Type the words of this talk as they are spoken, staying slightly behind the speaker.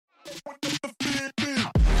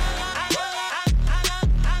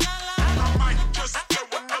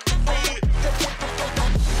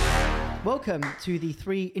welcome to the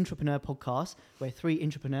Three Entrepreneur podcast, where three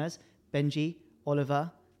entrepreneurs, Benji,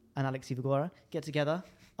 Oliver, and Alex Ivagora, get together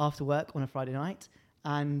after work on a Friday night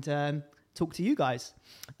and talk to you guys.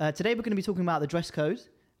 Today we're going to be talking about the dress code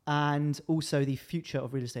and also the future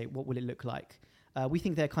of real estate. What will it look like? We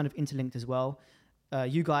think they're kind of interlinked as well.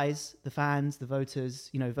 You guys, the fans, the voters,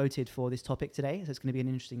 voted for this topic today, so it's going to be an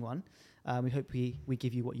interesting one. We hope we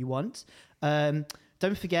give you what you want.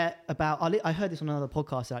 Don't forget about, I heard this on another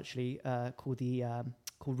podcast actually, called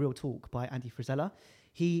Real Talk by Andy Frisella.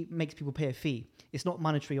 He makes people pay a fee. It's not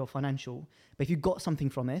monetary or financial, but if you got something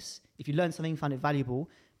from this, if you learned something, found it valuable,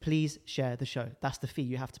 please share the show. That's the fee.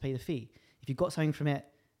 You have to pay the fee. If you got something from it,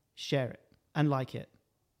 share it and like it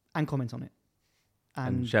and comment on it.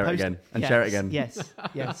 And share it again. And share it again. Yes.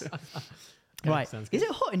 Right. Is it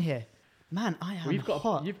hot in here? Man, I am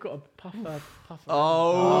hot. You've got a puffer.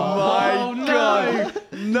 Oh my God.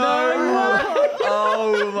 No.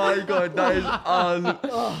 Oh my God. That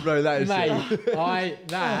is bro, that is Mate,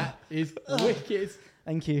 that is wicked.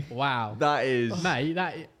 Thank you. Wow. That is Mate,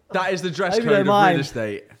 that is the dress hope you code don't of mind. real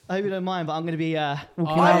estate. I hope you don't mind, but I'm going to be walking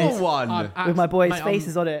I around won. with my boys'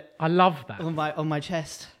 faces on it, I love that. on my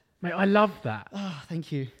chest. Mate, I love that. Oh,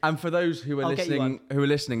 thank you. And for those who are I'll get you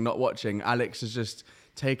listening, not watching, Alex has just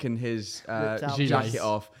taken his out jacket his-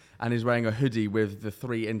 off and is wearing a hoodie with the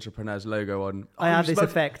Three Entrepreneurs logo on. I have this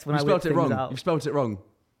effect when I whip spelled it things wrong. out. You've spelled it wrong.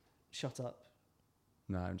 Shut up.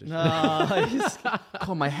 No, I'm just. Nice.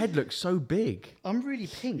 God, my head looks so big. I'm really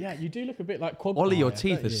pink. Yeah, you do look a bit like Quagmire. Ollie, your don't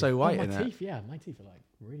teeth are you? so white my in it. teeth, yeah, my teeth are like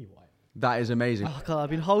really white. That is amazing. Oh God, I've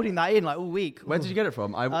been holding that in like all week. Where did you get it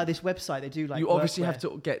from? This website, they do like. You obviously workwear. have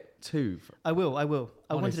to get two. I will. I wanted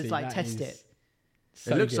Honestly, to like that test is it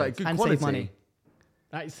so It looks good. like good and quality. save money.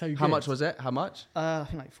 That is so good. How much was it? How much? I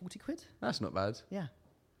think like 40 quid. That's not bad. Yeah.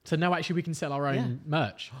 So now actually we can sell our own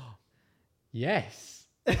merch. Yes.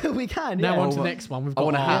 We can. Now Yeah. on to the next one. We've got I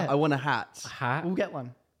want a our hat. I want a hat. hat. We'll get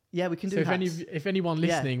one. Yeah, we can do So hats. if anyone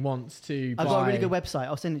listening wants to I've buy... got a really good website.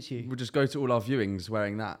 I'll send it to you. We'll just go to all our viewings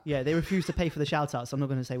wearing that. Yeah, they refuse to pay for the shout outs. I'm not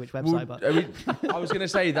going to say which website, but I was going to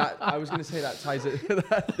say that. I was going to say that ties it.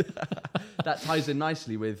 That ties in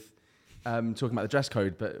nicely with talking about the dress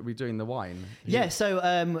code. But we're doing the wine. yeah.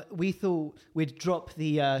 So we thought we'd drop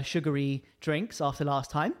the sugary drinks after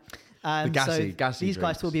last time. The gassy these guys drinks.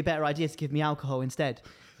 thought it'd be a better idea to give me alcohol instead.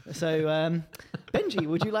 So Benji,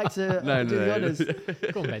 would you like to No, do the honours?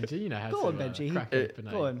 Go on, Benji. You know how Go to on, Benji. crack open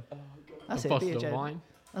Go on. That's a it. bottle Be a of gent. wine.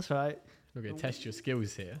 That's right. We're going to test your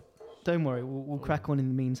skills here. Don't worry. We'll crack on in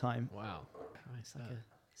the meantime. Wow. It's like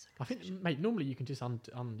I think, mate, normally you can just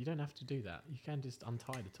you don't have to do that. You can just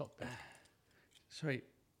untie the top bit. Sorry,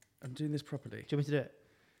 I'm doing this properly. Do you want me to do it?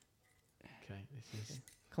 Okay, this is...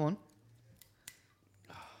 Come on.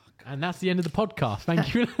 And that's the end of the podcast.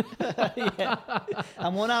 Thank you.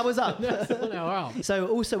 And 1 hour's up. So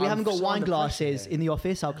also, we I'm haven't got so wine under pressure glasses here. in the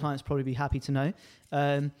office. Our clients probably be happy to know.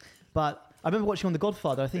 But I remember watching on The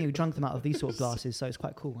Godfather. I think he drank them out of these sort of glasses, so it's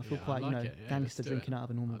quite cool. I feel Yeah, I quite, like it. Yeah, gangster let's do drinking it. out of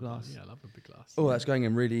a normal glass. Yeah, I love a big glass. Oh, that's going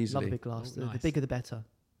in really Love easily. a big glass. Oh, The nice. bigger, the better.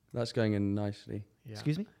 That's going in nicely. Yeah.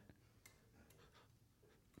 Excuse me?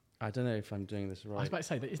 I don't know if I'm doing this I was right. about to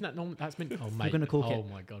say, isn't that normal? That's meant... Oh, mate. gonna cork oh, it.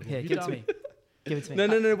 my God. Here, What have give you it to done? me. Give it to me.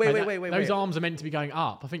 No, wait, Mate, wait. Those arms are meant to be going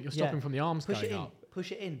up. I think you're stopping from the arms Push it going in. up.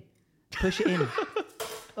 Push it in. Push it in.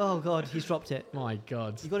 Oh, God, he's dropped it. My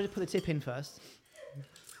God. You've got to put the tip in first.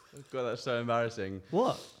 God, that's so embarrassing.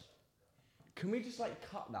 What? Can we just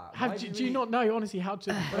cut that? Do you not know, honestly, how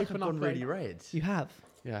to open up gone really red? You have.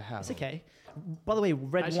 Yeah, I have. It's okay. By the way,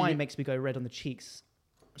 red Actually, wine you- makes me go red on the cheeks.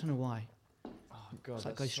 I don't know why. Oh God, It's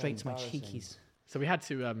like that's goes so straight to my embarrassing. cheekies. So we had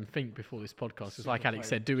to think before this podcast, because like Alex quite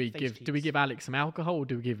said, do we face give cheeks. Alex some alcohol or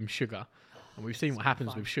do we give him sugar? And we've seen what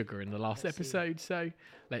happens with sugar in the last episode, so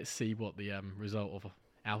let's see what the result of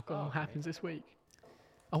alcohol happens this week.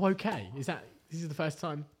 Oh, okay. This is the first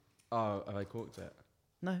time? Oh, have I corked it?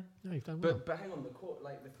 No. No, you've done well. But hang on,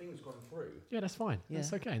 the thing's gone through. Yeah, that's fine.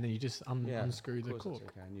 That's Yeah. okay. And then you just unscrew the of course cork.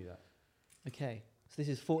 that's okay, I knew that. Okay. So this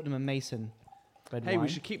is Fortnum and Mason red Hey, wine. we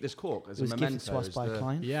should keep this cork as It was a gifted memento. to us as by a the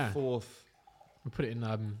client. Yeah. Fourth. We put it in...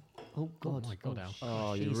 Oh God! my God, Al.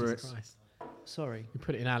 Oh, you Jesus ruined. Christ. Sorry. We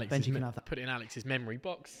put it in Alex's... Benji can have that. Put it in Alex's memory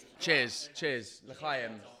box. Cheers,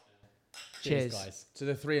 L'chaim. Cheers. guys. To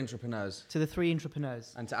the Three Entrepreneurs To the three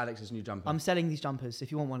entrepreneurs. and to Alex's new jumper. I'm selling these jumpers.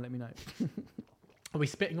 If you want one, let me know. Are we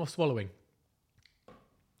spitting or swallowing?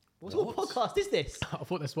 What sort of podcast is this? I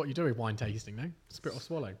thought that's what you do with wine tasting, no? Spit or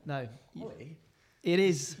swallow? No. It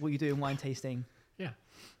is what you do in wine tasting. Yeah.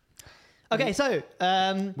 Okay, so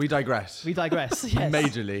we digress. we digress. Yes.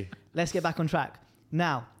 Majorly. Let's get back on track.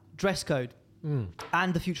 Now, dress code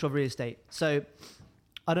and the future of real estate. So,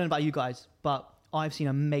 I don't know about you guys, but I've seen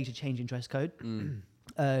a major change in dress code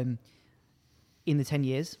in the 10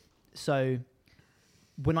 years. So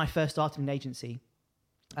when I first started in an agency,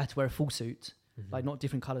 I had to wear a full suit, like not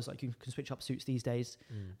different colours, like you can switch up suits these days,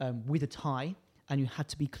 with a tie, and you had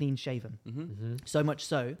to be clean shaven. So much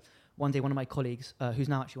so, one day one of my colleagues, who's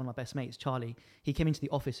now actually one of my best mates, Charlie, he came into the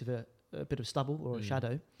office with a bit of stubble or a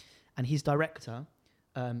shadow, and his director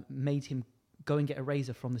made him go and get a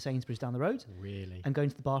razor from the Sainsbury's down the road. Really? And go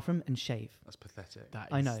into the bathroom and shave. That's pathetic.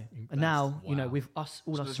 I know. And now, you know, with us,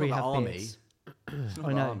 all us three have beards.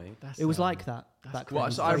 I know. It was like that. Back Well,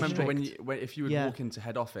 then. so I Very remember strict. if you would walk into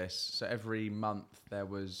head office, so every month there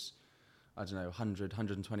was, I don't know, 100,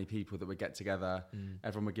 120 people that would get together.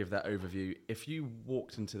 Everyone would give their overview. If you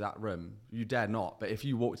walked into that room, you dare not, but if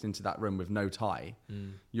you walked into that room with no tie,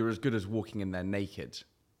 you're as good as walking in there naked.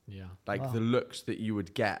 Yeah. Like the looks that you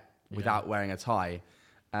would get without wearing a tie.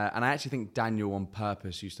 And I actually think Daniel on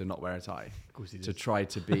purpose used to not wear a tie to try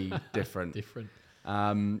to be different.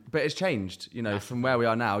 But it's changed, you know, from where we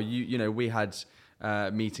are now. You know, we had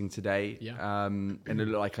a meeting today, and it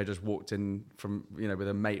looked like I just walked in from, you know, with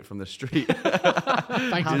a mate from the street.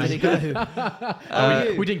 Thanks, How did it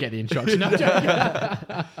go? we didn't get the instruction.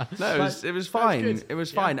 No, it was fine. It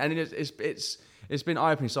was fine, and it's been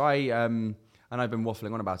eye-opening. So and I've been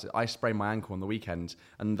waffling on about it. I sprained my ankle on the weekend,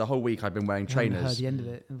 and the whole week I've been wearing trainers. We haven't heard the end of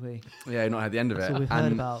it, have we? Yeah, not had the end of That's it. all we've heard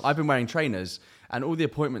And about. I've been wearing trainers, and all the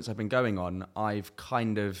appointments I've been going on, I've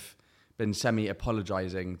kind of been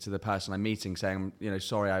semi-apologising to the person I'm meeting, saying, you know,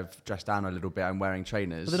 sorry, I've dressed down a little bit. I'm wearing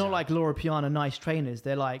trainers. But they're not like Laura Piana nice trainers.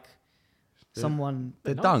 They're like someone.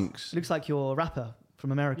 They're nice. dunks. Looks like you're a rapper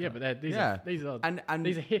from America. Yeah, but these Yeah. are And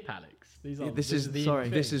these are hip Alex. this is the sorry.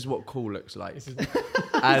 thing. This is what cool looks like. This is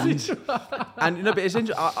and no, but it's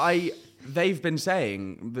interesting. They've been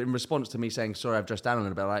saying in response to me saying sorry, I've dressed down a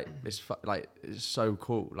little bit. Like it's so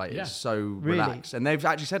cool. Like it's so relaxed. And they've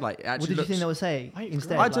actually said like it actually What did you think they were saying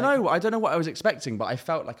instead? I don't know. I don't know what I was expecting, but I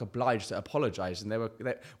felt like obliged to apologise. And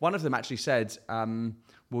one of them actually said,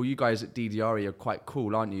 "Well, you guys at DDRE are quite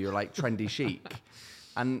cool, aren't you? You're like trendy chic."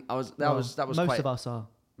 And that was most quite, of us are.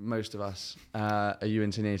 Most of us. Are you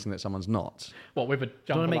insinuating that someone's not? what with a Don't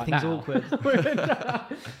jumper want to make like things that.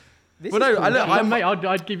 awkward. This Well, is no, cool. look, Mate,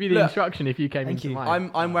 I'd give you the instruction if you came Thank into you. mine.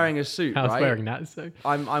 I'm wearing a suit, I was right? wearing that, so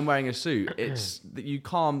I'm wearing a suit. It's that you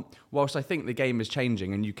can't. Whilst I think the game is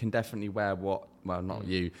changing, and you can definitely wear what. Well, not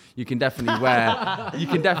you. You can definitely wear. You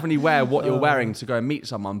can definitely wear what you're wearing to go and meet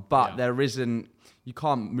someone. But there isn't. You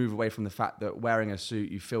can't move away from the fact that wearing a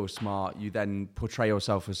suit, you feel smart. You then portray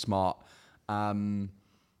yourself as smart.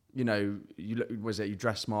 You know, you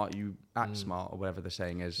dress smart, you act smart, or whatever the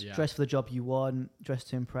saying is. Yeah. Dress for the job you want, dress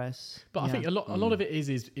to impress. But I think a lot of it is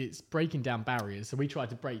it's breaking down barriers. So we tried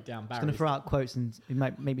to break down I'm barriers. going to throw out quotes and it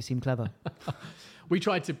might make me seem clever. We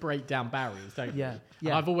tried to break down barriers, don't we? Yeah.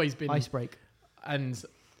 And I've always been Ice break. And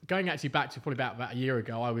going actually back to probably about a year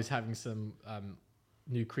ago, I was having some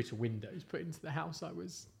new crystal windows put into the house I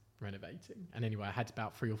was renovating. And anyway, I had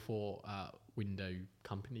about 3 or 4 window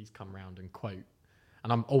companies come round and quote.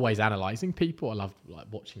 And I'm always analysing people. I love like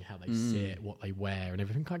watching how they sit, what they wear, and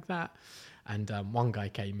everything like that. And one guy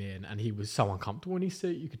came in, and he was so uncomfortable in his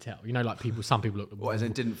suit. You could tell, you know, like some people looked What, as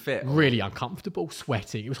it didn't fit? really uncomfortable,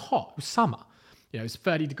 sweating. It was hot. It was summer. You know, it was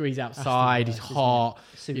 30 degrees outside. He's hot.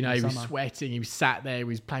 Suit You know, in he was summer. sweating. He was sat there. He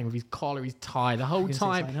was playing with his collar, his tie the whole gonna say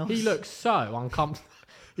something time. else. He looked so uncomfortable.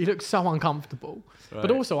 He looked so uncomfortable. But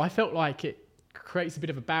also, I felt like it creates a bit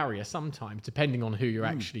of a barrier sometimes, depending on who you're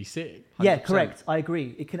actually seeing. Yeah, correct. I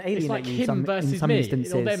agree. It can alienate It's like you him in versus some me,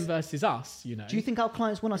 instances. or them versus us. You know. Do you think our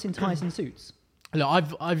clients want us in ties and suits? Look,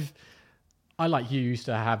 I like you used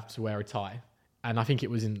to have to wear a tie, and I think it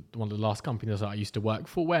was in one of the last companies that I used to work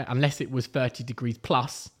for, where unless it was 30 degrees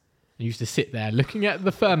plus, you used to sit there looking at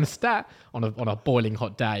the thermostat on a boiling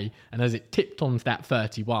hot day, and as it tipped on to that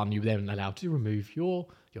 31, you were then allowed to remove your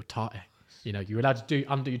tie. You know, you're allowed to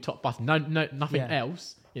undo your top button. No, nothing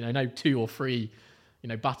else. You know, no 2 or 3, you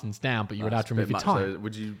know, buttons down, but you're allowed to remove your tie. So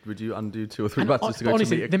would you undo 2 or 3 buttons to go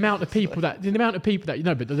honestly, to meet? the amount of people that you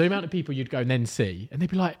know, but the amount of people you'd go and then see, and they'd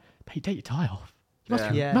be like, "Mate, take your tie off. You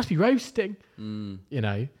must be roasting." You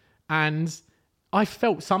know, and I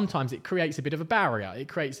felt sometimes it creates a bit of a barrier. It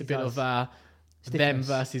creates a bit of them Stiffness.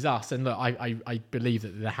 versus us. And look, I believe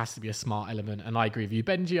that there has to be a smart element, and I agree with you,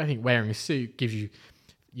 Benji. I think wearing a suit gives you.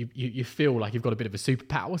 You feel like you've got a bit of a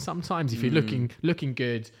superpower sometimes. If you're looking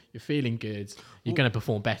good, you're feeling good, you're going to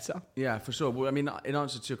perform better. Yeah, for sure. Well, I mean, in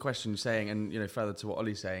answer to your question, saying, and you know, further to what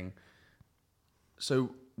Ollie's saying,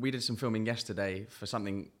 so we did some filming yesterday for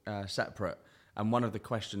something separate, and one of the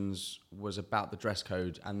questions was about the dress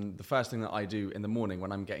code. And the first thing that I do in the morning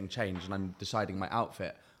when I'm getting changed and I'm deciding my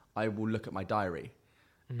outfit, I will look at my diary.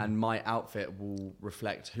 And my outfit will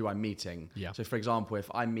reflect who I'm meeting. Yeah. So, for example, if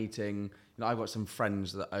I'm meeting, I've got some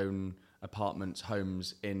friends that own apartments,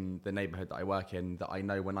 homes in the neighborhood that I work in, that I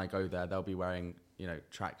know when I go there, they'll be wearing,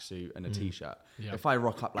 tracksuit and a t-shirt. Yeah. If I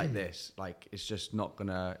rock up like this, it's just not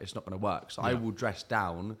gonna work. So I will dress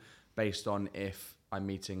down based on if I'm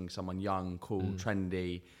meeting someone young, cool,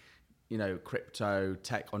 trendy, crypto,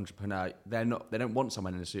 tech entrepreneur. They don't want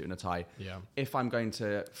someone in a suit and a tie. Yeah. If I'm going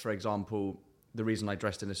to, for example, the reason I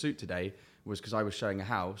dressed in a suit today was because I was showing a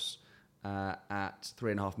house at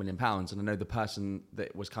 £3.5 million, and I know the person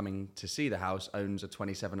that was coming to see the house owns a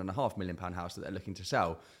 £27.5 million house that they're looking to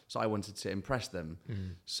sell. So I wanted to impress them.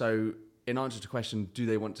 So in answer to the question, do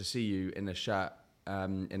they want to see you in a shirt,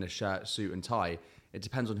 suit and tie? It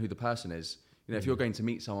depends on who the person is. If you're going to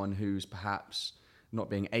meet someone who's perhaps not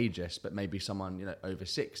being ageist, but maybe someone over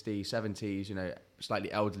 60, 70s, slightly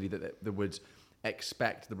elderly that would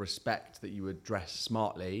expect the respect that you would dress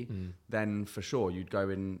smartly, then for sure you'd go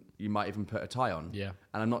in, you might even put a tie on. Yeah.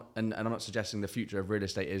 And I'm not suggesting the future of real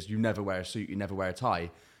estate is you never wear a suit, you never wear a tie.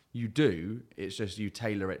 You do, it's just you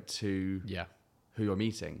tailor it to who you're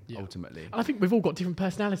meeting ultimately. And I think we've all got different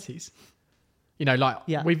personalities. We've got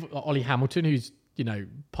Ollie Hamilton, who's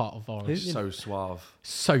part of our So suave.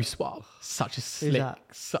 so suave, such a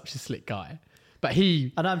slick guy. But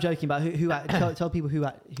he, I know I'm joking, but tell people who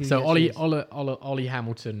so he actually Ollie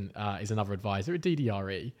Hamilton is another advisor at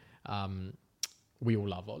DDRE. We all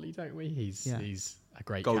love Ollie, don't we? He's a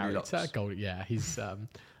great Goldilocks. character. He's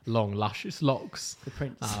long, luscious locks. The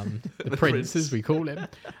prince. The prince, as we call him.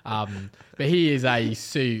 But he is a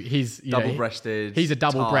suit. He's double-breasted. He's a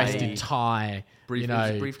double-breasted tie.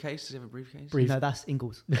 Briefcase? Does he have a briefcase? No, that's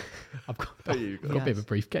Ingalls. I've got a a bit of a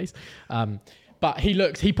briefcase. But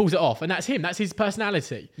he pulls it off, and that's him. That's his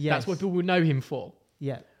personality. Yes. That's what people will know him for.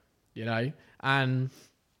 Yeah. And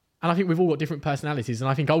I think we've all got different personalities. And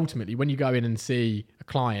I think ultimately, when you go in and see a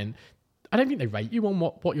client, I don't think they rate you on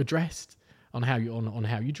what you're dressed, on how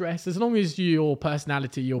you dress. As long as your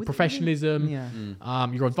personality, your professionalism,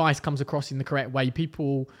 your advice comes across in the correct way,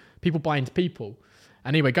 people buy into people.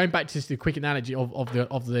 Anyway, going back to just the quick analogy of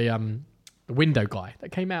the window guy that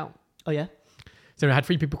came out. Oh yeah. So we had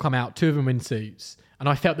 3 people come out, 2 of them in suits, and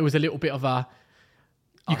I felt there was a little bit of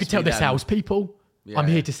you could tell they're salespeople. Yeah. I'm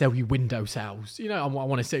here to sell you window sales. I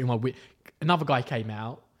want to sell you my. Another guy came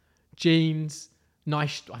out, jeans,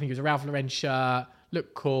 nice. I think it was a Ralph Lauren shirt,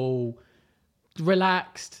 looked cool,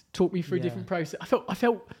 relaxed, talked me through different process. I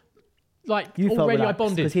felt like already I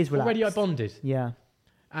bonded. Already I bonded. Yeah.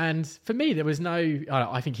 And for me, there was no.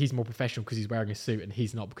 I think he's more professional because he's wearing a suit, and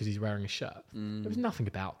he's not because he's wearing a shirt. There was nothing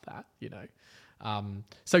about that,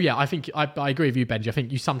 So yeah, I think I agree with you, Benji. I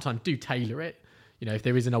think you sometimes do tailor it. If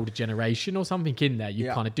there is an older generation or something in there, you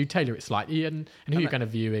kind of do tailor it slightly, and who you're kind of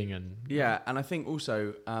viewing, and and I think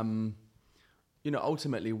also,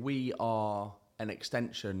 ultimately we are an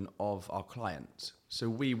extension of our client, so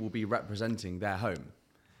we will be representing their home,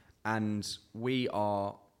 and we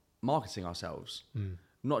are marketing ourselves,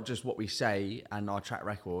 not just what we say and our track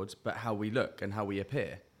records, but how we look and how we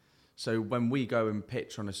appear. So when we go and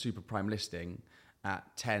pitch on a super prime listing at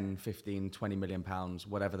 10, 15, 20 million pounds,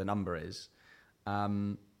 whatever the number is,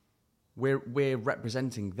 we're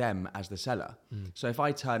representing them as the seller. So if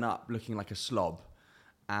I turn up looking like a slob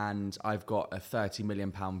and I've got a 30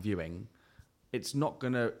 million pound viewing, it's not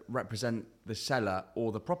going to represent the seller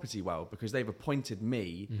or the property well, because they've appointed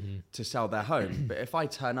me to sell their home. But if I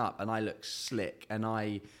turn up and I look slick and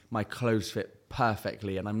my clothes fit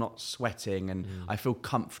perfectly and I'm not sweating and I feel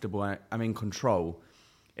comfortable and I'm in control,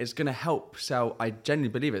 it's going to help sell. I genuinely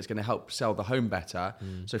believe it's going to help sell the home better.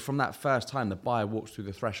 So from that first time the buyer walks through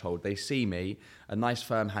the threshold, they see me, a nice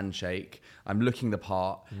firm handshake, I'm looking the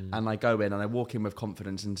part, and I go in and I walk in with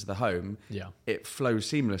confidence into the home. It flows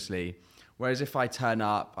seamlessly. Whereas if I turn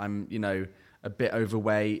up, I'm, a bit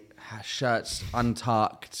overweight, shirt's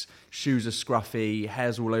untucked, shoes are scruffy,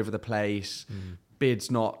 hair's all over the place, beard's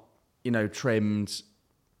not, trimmed,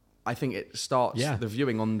 I think it starts the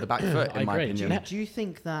viewing on the back foot, in my opinion. Do you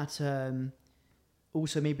think that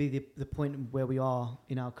also maybe the point where we are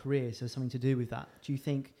in our careers has something to do with that? Do you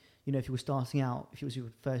think, if you were starting out, if it was your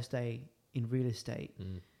first day in real estate,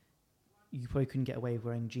 you probably couldn't get away with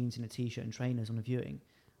wearing jeans and a t-shirt and trainers on a viewing?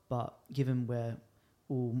 But given we're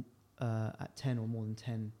all at 10 or more than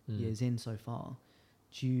 10 years in so far,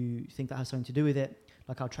 do you think that has something to do with it?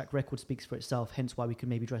 Like our track record speaks for itself, hence why we could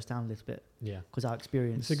maybe dress down a little bit. Yeah, because our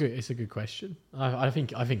experience. It's a good question. I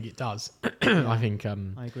think it does. I think.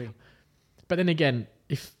 I agree. But then again,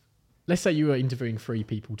 if let's say you were interviewing 3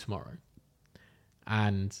 people tomorrow,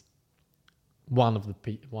 and one of the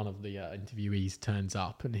interviewees turns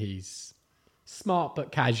up and he's smart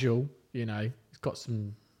but casual. You know, he's got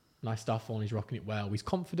some nice stuff on. He's rocking it well. He's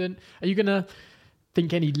confident. Are you gonna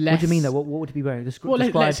think any less? What do you mean though? What would he be wearing? Well,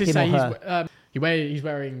 Describe let's just him say or her. he's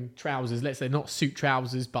wearing trousers. Let's say not suit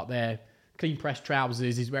trousers, but they're clean pressed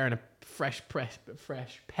trousers. He's wearing a fresh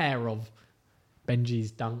pair of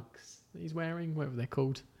Benji's Dunks that he's wearing, whatever they're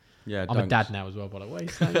called. Yeah, I'm a dad now as well, by the way.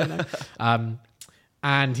 So, you know.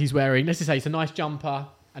 And he's wearing, let's just say it's a nice jumper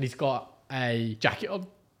and he's got a jacket on.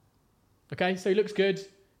 Okay, so he looks good.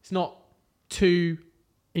 It's not too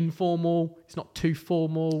informal. It's not too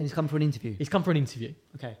formal. He's come for an interview. He's come for an interview.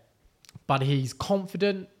 Okay. But he's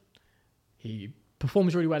confident. He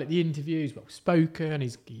performs really well at the interview. He's well spoken.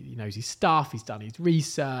 He knows his stuff. He's done his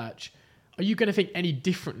research. Are you going to think any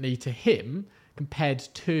differently to him compared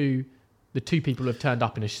to the two people who have turned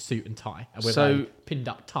up in a suit and tie and with a pinned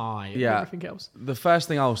up tie and everything else? The first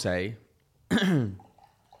thing I'll say,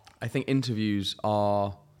 I think interviews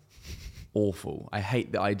are awful. I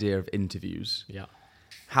hate the idea of interviews. Yeah.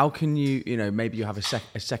 How can you maybe you have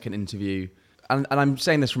a second interview, and I'm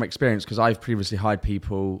saying this from experience because I've previously hired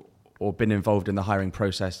people or been involved in the hiring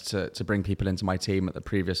process to bring people into my team at the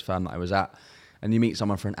previous firm that I was at, and you meet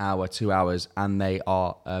someone for an hour, 2 hours, and they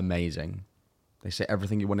are amazing. They say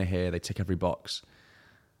everything you want to hear. They tick every box.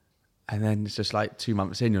 And then it's just like 2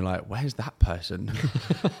 months in, you're like, where's that person?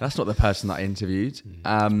 That's not the person that I interviewed. It's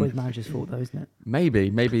probably manager's fault though, isn't it? Maybe.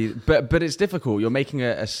 But it's difficult. You're making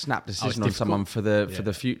a snap decision on someone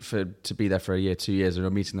to be there for a year, 2 years, and you're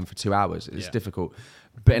meeting them for 2 hours. It's difficult.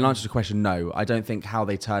 But in answer to the question, no, I don't think how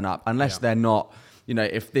they turn up, unless they're not,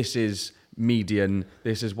 if this is median,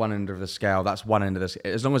 this is one end of the scale, that's one end of the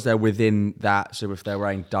scale. As long as they're within that, so if they're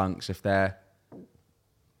wearing Dunks, if they're...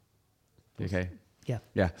 Okay.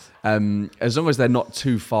 Yeah. As long as they're not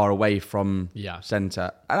too far away from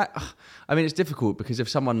centre. And I mean, it's difficult because if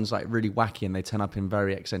someone's like really wacky and they turn up in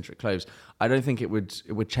very eccentric clothes, I don't think it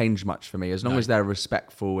would change much for me. As long as they're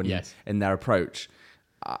respectful and in their approach,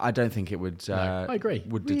 I don't think it would. I agree.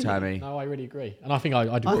 Would deter me. No, I really agree, and I think I'd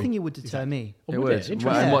agree. I think it would deter me. It would.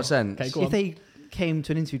 In what sense? Okay, go if on. they came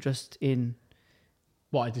to an interview dressed in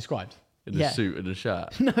What I described. In a suit and a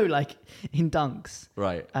shirt. no, like in Dunks,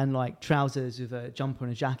 Right. and like trousers with a jumper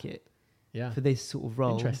and a jacket. Yeah. For this sort of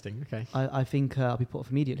role. Interesting. Okay. I think I'll be put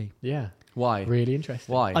off immediately. Yeah. Why? Really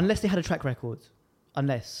interesting. Why? Unless they had a track record.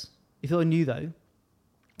 Unless. If they were new though,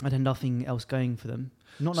 I'd had nothing else going for them.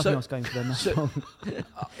 Nothing else going for them. That's wrong.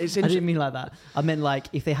 I didn't mean like that. I meant like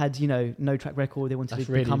if they had, no track record, they wanted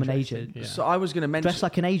to become an agent. Yeah. So I was going to mention... Dress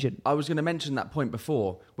like an agent. I was going to mention that point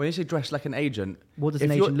before. When you say dress like an agent... What does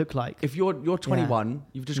an agent look like? If you're 21,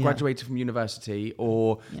 you've just graduated from university,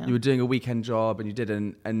 or you were doing a weekend job and you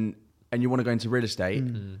didn't, and you want to go into real estate,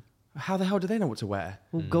 how the hell do they know what to wear?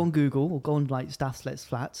 Well, go on Google or go on like Staffs Let's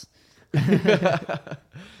Flats.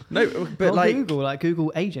 No, but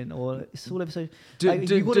Google agent or it's all over. So do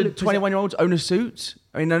 21-year-olds own a suit?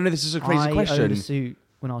 I mean, I know this is a crazy question. I owned a suit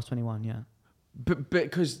when I was 21. Yeah, but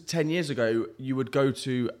because 10 years ago you would go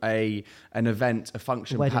to an event, a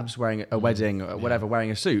function, perhaps wearing a wedding or whatever,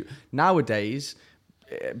 wearing a suit. Nowadays,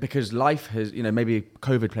 because life has, maybe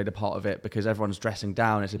COVID played a part of it because everyone's dressing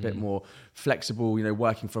down. It's a bit more flexible.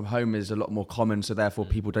 Working from home is a lot more common, so therefore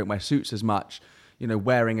people don't wear suits as much.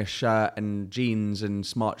 Wearing a shirt and jeans and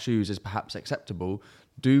smart shoes is perhaps acceptable.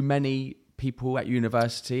 Do many people at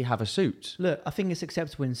university have a suit? Look, I think it's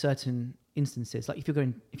acceptable in certain instances. Like if you're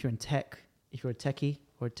in tech, if you're a techie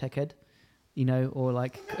or a tech head, or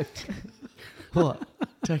like what?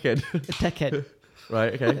 Tech head. A tech head.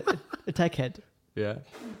 Right. Okay. A tech head. Yeah.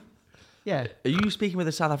 Yeah. Are you speaking with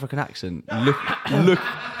a South African accent?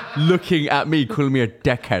 Looking at me, calling me a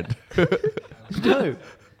deckhead. No.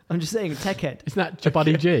 I'm just saying, tech head. Isn't that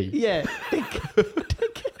Jabuddy G? Yeah. How do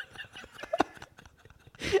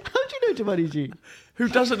you know Jabuddy G? Who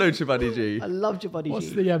doesn't know Jabuddy G? I love Jabuddy G. What's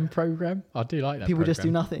the program? I do like that. People program. just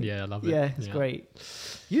do nothing. Yeah, I love it. Yeah, it's great.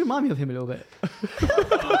 You remind me of him a little bit.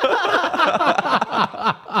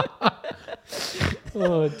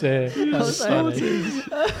 Oh dear. That's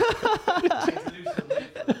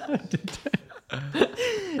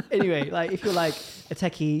Anyway, like if you're like a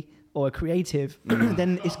techie or a creative,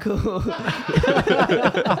 then it's cool.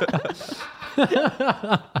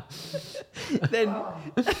 then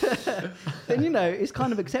then it's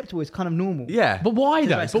kind of acceptable. It's kind of normal. Yeah. But why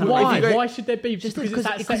though? Just But like- why? If you go- Why should there be? Just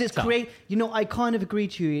because it's create. I kind of agree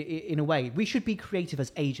to you in a way. We should be creative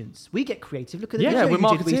as agents. We get creative. Look at the Yeah, video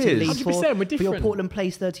we're you did recently marketeers. 100%, we're for your different. Portland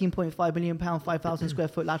Place £13.5 million, 5,000 square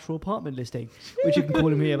foot lateral apartment listing, which you can call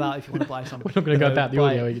me about if you want to buy something. We're not going to go about the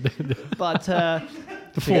audio. But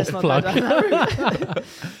The let's fourth not plug. go down that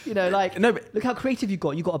route. Like No, but look how creative you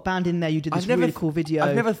got. You got a band in there. You did this I've never really th- cool video.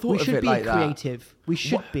 I've never thought we of should it be like that. creative. We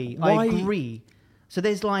should be. I why- agree. So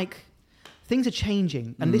there's things are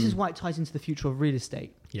changing, and this is why it ties into the future of real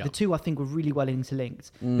estate. Yeah. The two I think were really well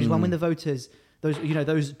interlinked. Which is when the voters, those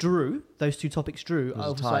two topics drew. was I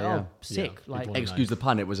a was tie, like, yeah. oh, sick. Yeah, Like, people wanna excuse the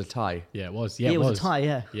pun, it was a tie. Yeah, it was. yeah, Yeah, it was a tie.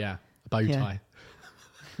 Yeah. Yeah, a bow Yeah. tie.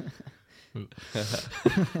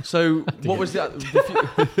 So what was the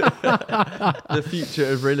future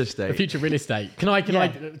of real estate? The future of real estate. Can I?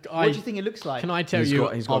 What do you think it looks like? Can I tell He's you?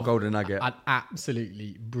 got a of golden nugget. An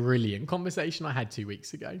absolutely brilliant conversation I had 2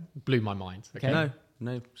 weeks ago. Blew my mind. Okay.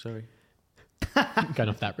 No, sorry. Going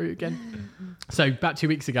off that route again. So about 2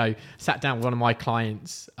 weeks ago, sat down with one of my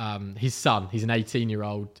clients, his son. He's an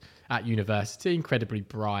 18-year-old at university, incredibly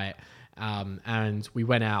bright. And we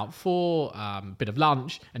went out for a bit of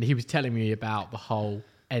lunch, and he was telling me about the whole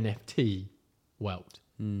NFT world.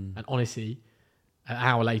 And honestly, an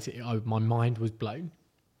hour later, my mind was blown.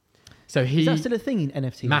 So he Is that still a thing in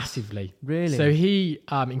NFTs? massively, Really? So he,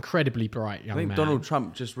 incredibly bright young I think man. Donald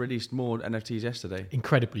Trump just released more NFTs yesterday.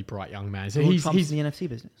 Incredibly bright young man. So Donald Trump's he's in the NFT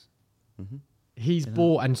business. He's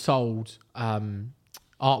bought and sold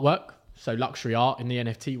artwork, so luxury art in the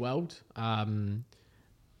NFT world. And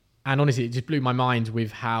honestly, it just blew my mind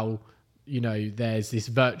with how, there's this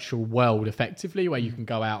virtual world effectively where you can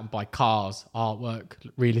go out and buy cars, artwork,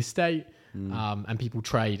 real estate, and people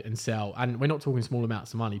trade and sell. And we're not talking small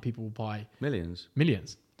amounts of money. People will buy Millions.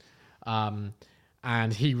 millions.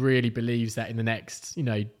 And he really believes that in the next,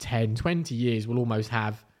 10, 20 years, we'll almost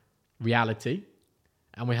have reality,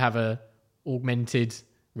 and we have a augmented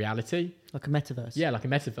reality. Like a metaverse. Yeah, like a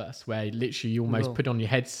metaverse where literally you almost Cool. put on your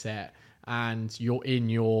headset and you're in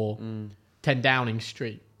your 10 Downing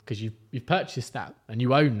Street because you've purchased that and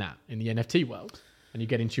you own that in the NFT world. And you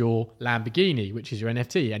get into your Lamborghini, which is your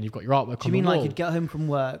NFT, and you've got your artwork Do you on mean the like wall. you'd get home from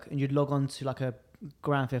work and you'd log on to like a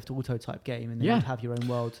Grand Theft Auto type game and then Yeah. you'd have your own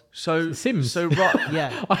world? So The Sims. So right.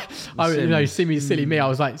 Yeah. Silly me. I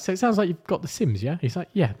was like, so it sounds like you've got The Sims, yeah? He's like,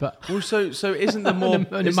 yeah, but Well, so isn't the more In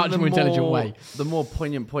a isn't much the more intelligent way. The more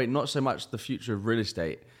poignant point, not so much the future of real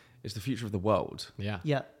estate, it's the future of the world. yeah.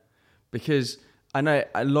 Yeah. Because I know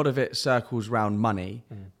a lot of it circles around money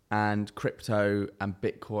and crypto and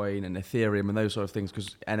Bitcoin and Ethereum and those sort of things,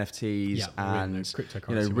 because NFTs Yeah, we're in the and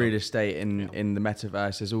cryptocurrency real world. estate in the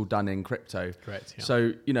metaverse is all done in crypto. Correct, yeah.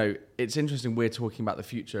 So it's interesting we're talking about the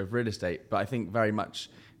future of real estate, but I think very much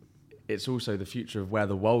it's also the future of where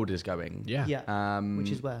the world is going. Yeah. Yeah.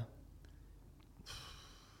 Which is where?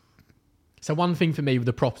 So one thing for me with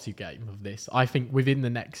the property game of this, I think within the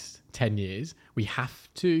next 10 years,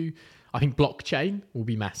 I think blockchain will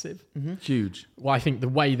be massive. Huge. Well, I think the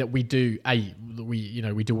way that we do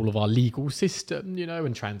we do all of our legal system,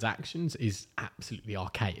 and transactions is absolutely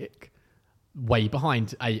archaic, way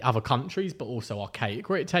behind other countries, but also archaic,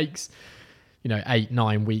 where it takes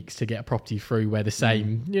 8-9 weeks to get a property through, where the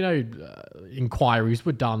same inquiries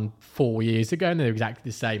were done 4 years ago and they're exactly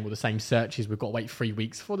the same, or the same searches we've got to wait 3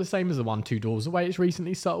 weeks for, the same as the one 2 doors away it's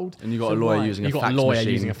recently sold. And you've got So a lawyer why? using You've a got fax a lawyer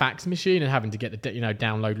machine. using a fax machine and having to get the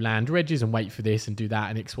download land regis and wait for this and do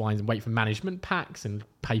that and X, Y, and wait for management packs and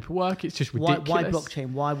paperwork. It's just ridiculous. Why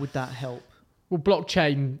blockchain? Why would that help? Well,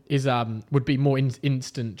 blockchain is would be more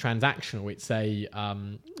instant transactional. It's a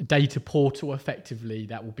data portal effectively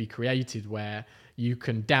that will be created where you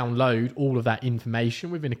can download all of that information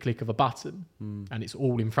within a click of a button, and it's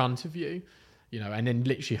all in front of you. And then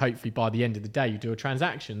literally, hopefully, by the end of the day, you do a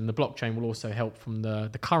transaction. And the blockchain will also help from the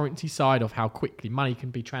currency side of how quickly money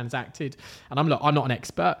can be transacted. And I'm not an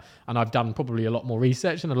expert, and I've done probably a lot more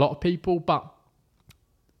research than a lot of people, but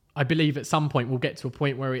I believe at some point we'll get to a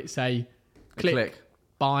point where it's a click.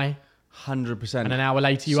 Buy, 100%. and an hour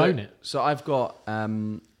later you own it. So I've got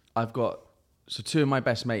so two of my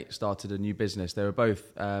best mates started a new business. They were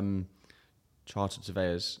both chartered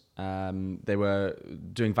surveyors. They were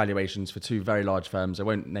doing valuations for two very large firms. I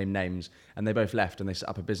won't name names, and they both left and they set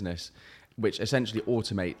up a business which essentially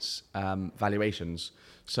automates valuations.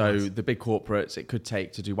 So the big corporates, it could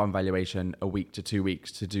take to do one valuation a week to 2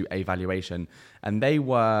 weeks to do a valuation. And they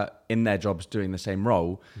were in their jobs doing the same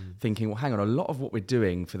role, thinking, well, hang on, a lot of what we're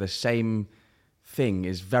doing for the same thing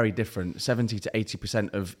is very different. 70 to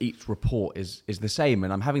 80% of each report is the same,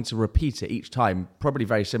 and I'm having to repeat it each time, probably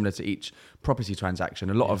very similar to each property transaction.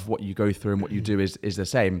 A lot of what you go through and what you do is the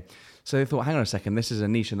same. So they thought, hang on a second, this is a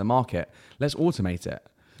niche in the market. Let's automate it.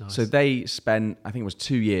 Nice. So they spent, I think it was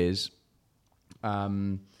 2 years,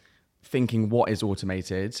 thinking what is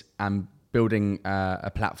automated and building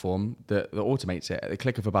a platform that automates it. At the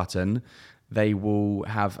click of a button, they will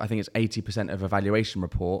have, I think it's 80% of a valuation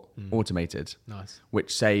report automated, Nice.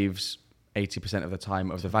 which saves 80% of the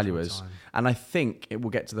time of the valuers. time. And I think it will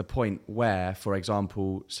get to the point where, for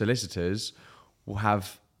example, solicitors will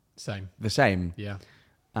have Same. the same. Yeah.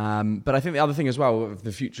 But I think the other thing as well, of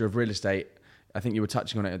the future of real estate, I think you were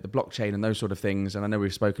touching on it, the blockchain and those sort of things. And I know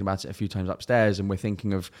we've spoken about it a few times upstairs, and we're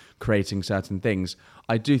thinking of creating certain things.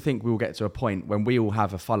 I do think we will get to a point when we all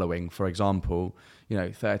have a following, for example,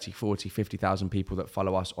 30, 40, 50,000 people that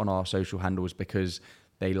follow us on our social handles because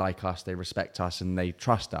they like us, they respect us, and they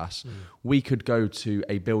trust us. We could go to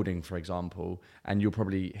a building, for example, and you'll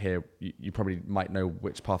probably hear, you probably might know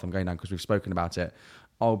which path I'm going down because we've spoken about it.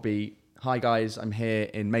 I'll be, hi guys, I'm here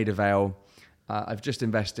in Maida Vale. I've just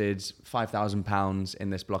invested £5,000 in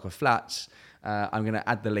this block of flats. I'm going to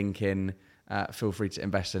add the link in. Feel free to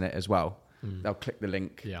invest in it as well. They'll click the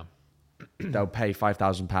link. Yeah. They'll pay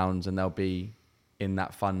 £5,000 and they'll be in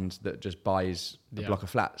that fund that just buys the block of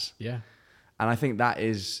flats. Yeah. And I think that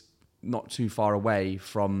is not too far away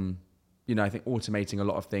from, I think automating a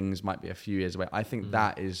lot of things might be a few years away. I think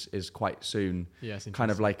that is quite soon. Yeah. It's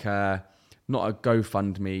Kind of like not a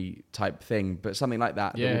GoFundMe type thing, but something like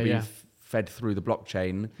that that will be fed through the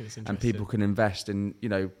blockchain, and people can invest in,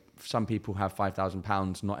 some people have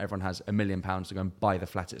 £5,000. Not everyone has £1 million to go and buy the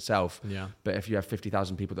flat itself. Yeah. But if you have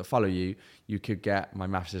 50,000 people that follow you, you could get, my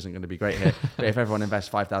maths isn't going to be great here, but if everyone invests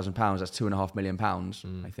 £5,000, that's £2.5 million,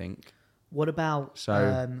 I think. What about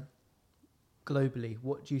So- globally?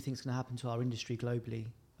 What do you think is going to happen to our industry globally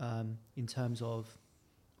in terms of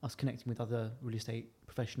us connecting with other real estate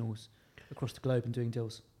professionals across the globe and doing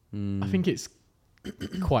deals? I think it's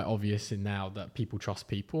quite obvious in now that people trust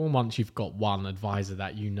people. And once you've got one advisor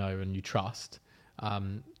that you know and you trust,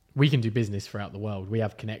 we can do business throughout the world. We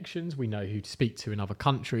have connections. We know who to speak to in other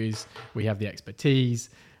countries. We have the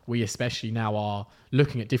expertise. We especially now are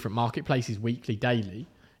looking at different marketplaces weekly, daily,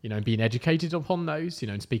 and being educated upon those,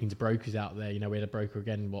 and speaking to brokers out there. We had a broker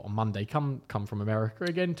again, on Monday, come from America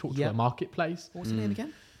again, talk to a marketplace. What's her name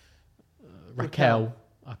again? Raquel.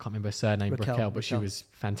 I can't remember her surname, Raquel, but she Raquel. was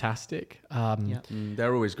fantastic.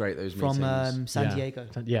 They're always great, those meetings. From San Diego.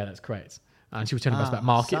 Yeah, that's correct. And she was telling us about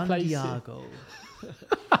marketplace. San Diego.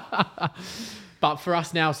 But for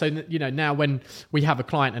us now, so now when we have a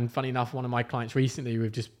client, and funny enough, one of my clients recently,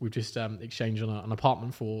 we've just exchanged on an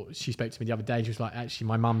apartment for. She spoke to me the other day. And she was like, actually,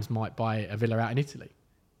 my mum's might buy a villa out in Italy.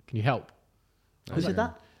 Can you help? Who said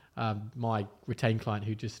that? My retained client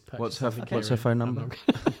who just purchased What's her phone number?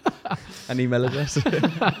 An email address?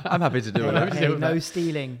 I'm happy to do it. Hey, no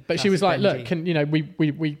stealing. But she was like, Benji.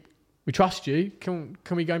 look, we trust you. Can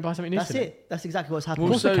we go and buy something in That's Italy? it. That's exactly what's happening.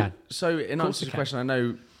 Of course I can. So in Of course answer to I the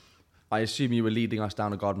question, I assume you were leading us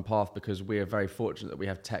down a garden path because we are very fortunate that we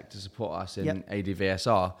have tech to support us in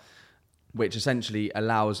ADVSR, which essentially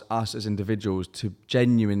allows us as individuals to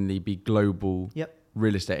genuinely be global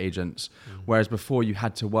real estate agents. Whereas before you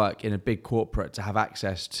had to work in a big corporate to have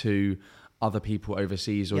access to other people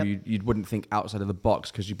overseas, or you wouldn't think outside of the box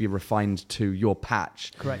because you'd be refined to your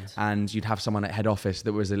patch. Correct. And you'd have someone at head office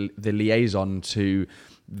that was the liaison to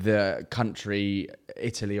the country,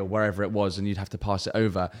 Italy or wherever it was, and you'd have to pass it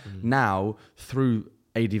over. Now, through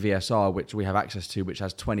ADVSR, which we have access to, which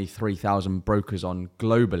has 23,000 brokers on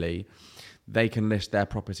globally, they can list their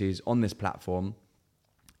properties on this platform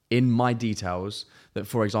in my details. That,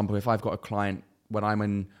 for example, if I've got a client when I'm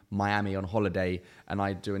in Miami on holiday and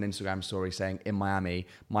I do an Instagram story saying in Miami,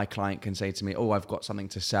 my client can say to me, oh, I've got something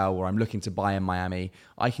to sell, or I'm looking to buy in Miami.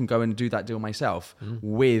 I can go and do that deal myself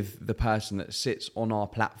with the person that sits on our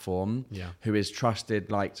platform who is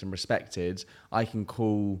trusted, liked and respected. I can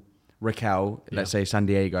call Raquel, let's say San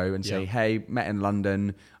Diego, and say, hey, met in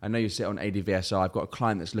London. I know you sit on ADVSR. I've got a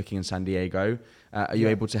client that's looking in San Diego. Are you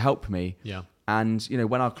able to help me? Yeah. And,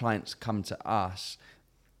 when our clients come to us,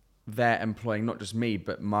 they're employing not just me,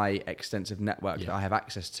 but my extensive network that I have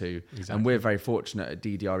access to. Exactly. And we're very fortunate at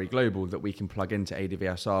DDRE Global that we can plug into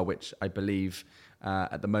ADVSR, which I believe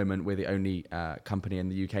at the moment we're the only company in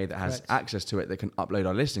the UK that has access to it, that can upload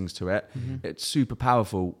our listings to it. It's super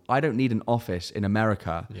powerful. I don't need an office in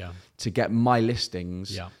America to get my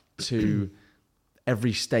listings to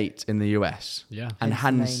every state in the US. Yeah. And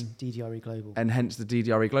hence the name DDRE Global. And hence the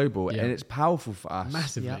DDRE Global. Yeah. And it's powerful for us.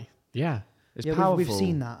 Massively. Yeah. It's yeah, powerful. we've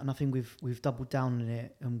seen that, and I think we've doubled down on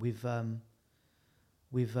it, and we've gone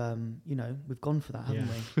for that, haven't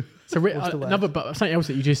we? So What's the word? another, but something else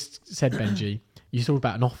that you just said, Benji, you talked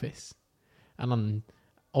about an office, and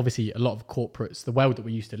obviously a lot of corporates, the world that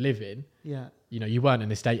we used to live in, Yeah. you weren't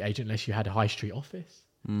an estate agent unless you had a high street office,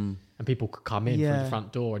 and people could come in from the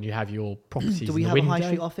front door, and you have your properties. Do we in the have window. a high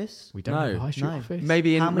street office? We don't have a high street No. office.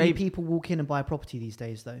 Maybe How many people walk in and buy a property these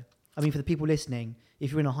days, though? I mean, for the people listening,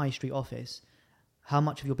 if you're in a high street office, how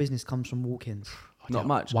much of your business comes from walk-ins? not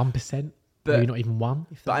much. 1%, But- maybe not even 1.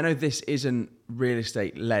 But I know this isn't real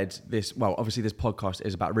estate led. Obviously this podcast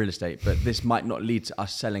is about real estate, but this might not lead to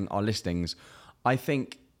us selling our listings. I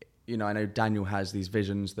think, I know Daniel has these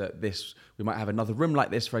visions that we might have another room like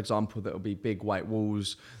this, for example, that will be big white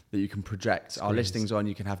walls that you can project our listings on.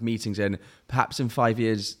 You can have meetings in. Perhaps in 5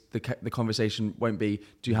 years, the conversation won't be,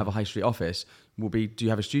 do you have a high street office? Will be, do you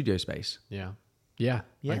have a studio space? Yeah,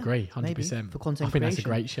 I agree, 100%. maybe, for content I think that's a creation.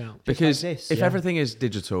 great shout. Because like this. if Yeah. everything is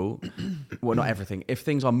digital, well, not everything, if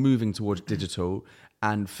things are moving towards digital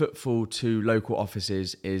and footfall to local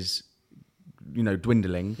offices is,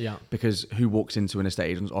 dwindling, Yeah. because who walks into an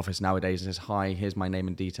estate agent's office nowadays and says, hi, here's my name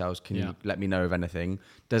and details, can you let me know of anything?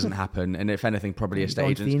 Doesn't happen. And if anything, probably Go estate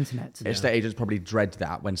onto the agents, internet. estate agents probably dread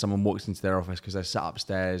that when someone walks into their office because they're sat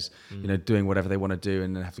upstairs, doing whatever they want to do,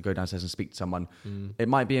 and then have to go downstairs and speak to someone. It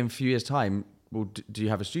might be in a few years' time, well, do you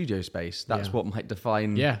have a studio space? That's what might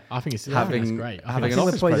define. Yeah, I think it's Having- that's great. I having think an we're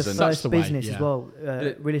office probably presence. the That's first the way, business yeah. as well,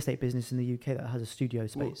 real estate business in the UK that has a studio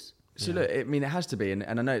space. So look, I mean, it has to be, and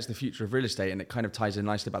I know it's the future of real estate, and it kind of ties in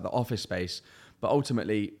nicely about the office space. But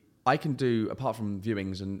ultimately, I can do, apart from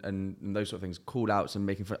viewings and those sort of things, call outs and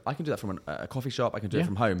I can do that from a coffee shop. I can do it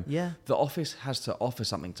from home. Yeah. The office has to offer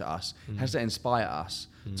something to us, has to inspire us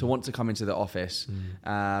to want to come into the office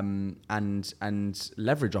and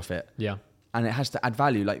leverage off it. Yeah. And it has to add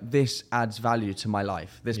value. Like, this adds value to my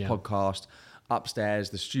life. This Yeah. podcast, upstairs,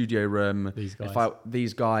 the studio room. These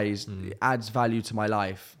guys. It adds value to my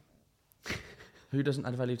life. Who doesn't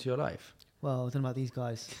add value to your life? Well, I don't know about these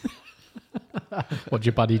guys. What's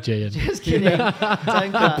your buddy G? Just kidding.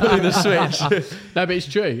 Don't cut. Pulling the switch. No, but it's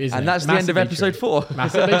true, isn't it? And that's the end of Massively episode 4. true.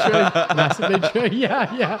 Massively true. Massively true.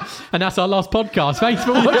 Yeah. And that's our last podcast. Thanks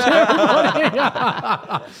for watching, everybody.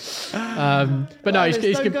 But no, Linus,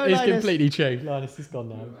 it's don't go, it's Linus. completely true. Linus is gone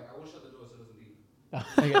now.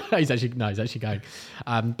 he's actually going.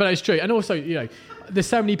 But it's true. And also, there's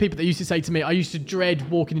so many people that used to say to me, I used to dread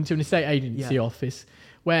walking into an estate agency office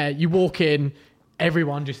where you walk in,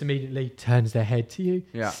 everyone just immediately turns their head to you,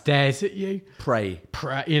 stares at you, Pray.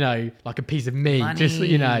 like a piece of meat,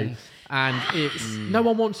 Money. and it's no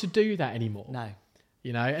one wants to do that anymore. No.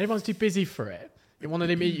 Everyone's too busy for it. You want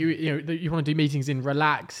to meet you want to do meetings in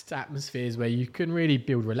relaxed atmospheres where you can really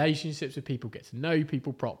build relationships with people, get to know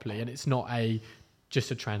people properly, and it's not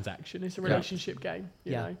just a transaction. It's a relationship game.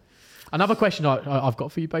 You know. Another question I've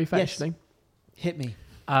got for you both, Yes. actually. Hit me.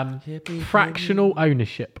 Fractional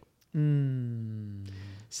ownership.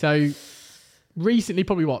 So recently,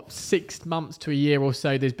 probably 6 months to a year or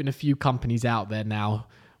so, there's been a few companies out there now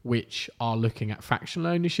which are looking at fractional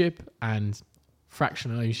ownership. And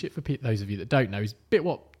fractional ownership, for those of you that don't know, is a bit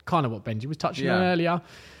what Benji was touching on earlier.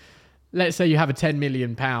 Let's say you have a £10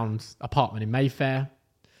 million apartment in Mayfair.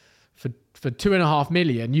 For £2.5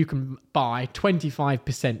 million, you can buy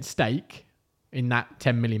 25% stake in that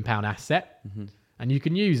 £10 million asset, and you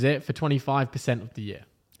can use it for 25% of the year.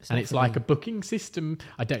 It's like a booking system.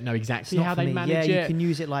 I don't know exactly how they manage it. Yeah, you can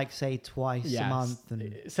use it say twice a month.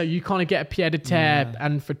 And so you kind of get a pied de terre,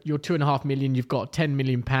 and for your £2.5 million, you've got a £10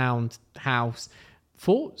 million house.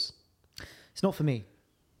 Thoughts? it's not for me.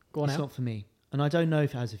 Go on It's out. not for me. And I don't know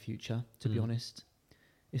if it has a future, to be honest.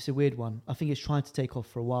 It's a weird one. I think it's trying to take off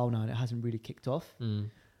for a while now, and it hasn't really kicked off.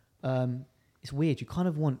 It's weird. You kind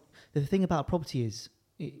of want... The thing about property is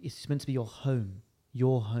it's meant to be your home.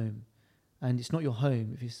 And it's not your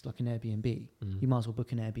home if it's like an Airbnb. You might as well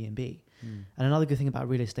book an Airbnb. And another good thing about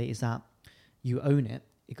real estate is that you own it,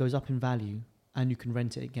 it goes up in value, and you can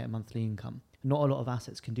rent it and get a monthly income. Not a lot of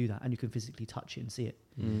assets can do that, and you can physically touch it and see it.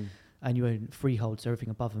 And you own freehold, so everything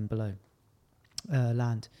above and below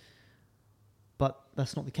land. But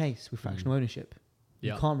that's not the case with fractional ownership.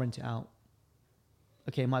 You can't rent it out.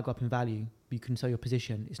 Okay, it might go up in value, but you can sell your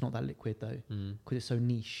position. It's not that liquid though, because it's so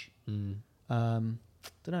niche.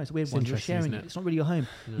 Don't know. It's a weird one. You're interesting, sharing isn't it. it? It's not really your home.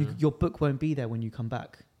 No. Your book won't be there when you come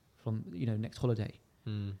back from next holiday.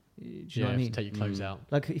 Do you know what I mean? Take your clothes out.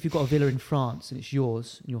 Like if you've got a villa in France and it's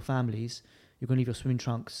yours and your family's, you're going to leave your swimming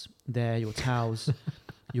trunks there, your towels.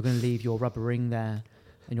 You're going to leave your rubber ring there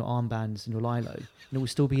and your armbands and your lilo, and it will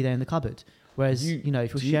still be there in the cupboard. Whereas, if you're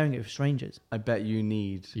do you- sharing it with strangers, I bet you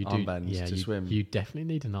need armbands to you, swim. You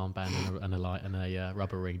definitely need an armband and a light and a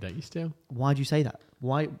rubber ring, don't you? Still, why do you say that?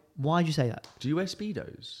 Why'd you say that? Do you wear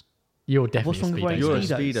Speedos? you're definitely wrong with a wearing speedo. You're a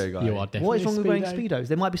Speedos? Speedo guy. You are definitely. What is wrong with wearing Speedo. Speedos?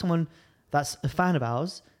 There might be someone that's a fan of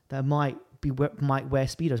ours that might wear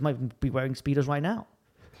Speedos, might be wearing Speedos right now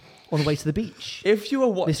on the way to the beach. If you are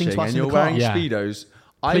Listening watching to us and in you're the car. wearing Yeah. Speedos,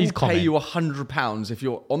 I Please will comment. pay you £100 if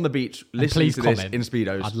you're on the beach And listening please to this comment. in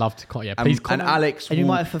Speedos. I'd love to. Yeah, And- please and comment. Alex And you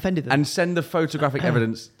will- might have offended them. and send the photographic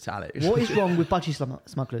evidence to Alex. What is wrong with budgie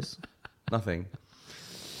smugglers? Nothing.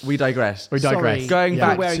 We digress. We digress. Sorry. Going Yeah.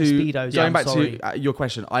 back Wearing to Speedos, going I'm back sorry. to your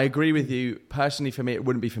question, I agree with you. Personally, for me, it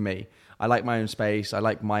wouldn't be for me. I like my own space. I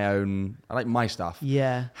like my stuff.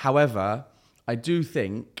 Yeah. However, I do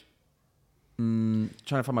think, trying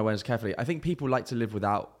to find my words carefully, I think people like to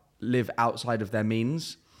live outside of their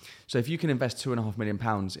means. So if you can invest £2.5 million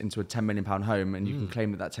into a £10 million home and you can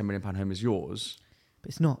claim that £10 million home is yours, But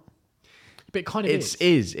it's not. but it kind of it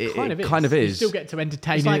is. It kind of is. You still get to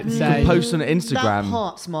entertain It's it like, and you say. can post on That Instagram.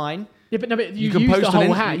 part's mine. Yeah, but you can use post the on whole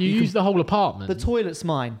Insta- hat. You you can- use the whole apartment. The toilet's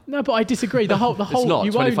mine. No, but I disagree. The whole It's not.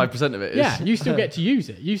 you own- 25% of it is. Yeah, you still get to use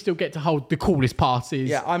it. You still get to hold the coolest parties.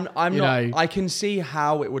 Yeah, I'm you not. know. I can see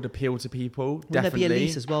how it would appeal to people. Wouldn't definitely. there be a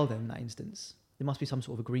lease as well then in that instance? There must be some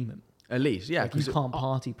sort of agreement. At least, yeah. Like you 'cause can't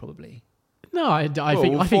party probably. No, I Well,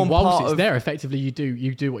 think we'll I think form whilst part it's of- there, effectively you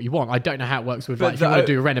do what you want. I don't know how it works with But like if you the want o-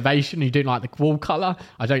 to do a renovation, you don't like the wall colour.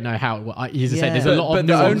 I don't know how. As I said, there's a Yeah. lot of But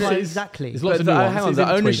the owner- nuances. Exactly. There's lots But of nuances. hang on, in the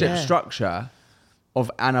between ownership it. Yeah. structure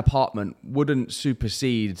of an apartment wouldn't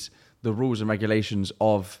supersede the rules and regulations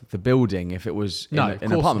of the building if it was No, in of an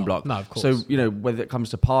course apartment not. block. No, of course. So, whether it comes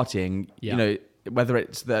to partying, Yeah. whether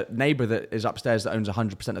it's the neighbour that is upstairs that owns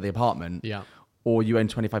 100% of the apartment Yeah. or you own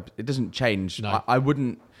 25%, it doesn't change. No. I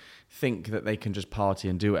wouldn't think that they can just party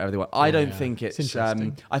and do whatever they want. I don't Yeah. think It's it's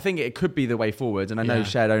interesting. I think it could be the way forward, and I know Yeah.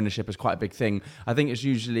 shared ownership is quite a big thing. I think it's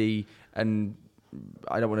usually, and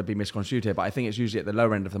I don't want to be misconstrued here, but I think it's usually at the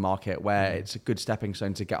lower end of the market where it's a good stepping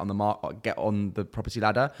stone to get on the property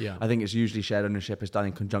ladder. Yeah. I think it's usually shared ownership is done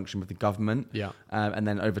in conjunction with the government, Yeah. and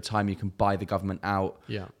then over time you can buy the government out.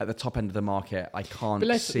 Yeah. At the top end of the market, I can't But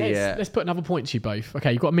let's put another point to you both.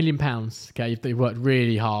 Okay, you've got £1 million. Okay, you've worked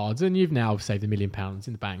really hard, and you've now saved £1 million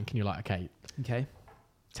in the bank, and you're like, okay, Okay.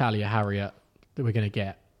 Talia, Harriet, that we're going to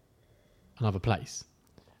get another place.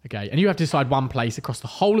 Okay, and you have to decide one place across the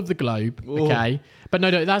whole of the globe. Ooh. Okay, but no,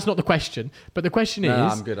 that's not the question. But the question No,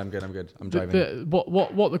 is, I'm good. I'm driving.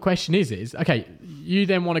 what the question is okay, you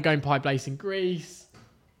then want to go and buy a place in Greece.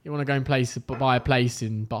 You want to go and buy a place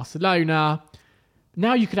in Barcelona.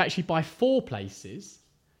 Now you could actually buy 4 places.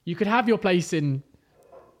 You could have your place in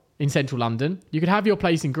central London. You could have your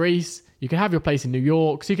place in Greece. You could have your place in New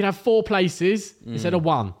York. So you can have 4 places instead of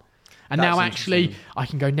 1. And That's now actually, interesting. I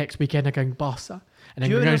can go next weekend. I go to Barca. And then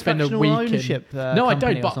Do you we're own going a to spend a fractional week. ownership, No, I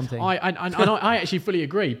company don't. or But something? I actually fully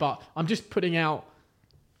agree. But I'm just putting out.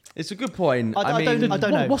 It's a good point. I don't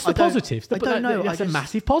know. What's the I don't- positives? I don't know. That's I a just-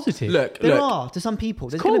 massive positive. Look, There are to some people.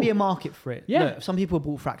 There's going cool. to be a market for it. Yeah. Look, some people have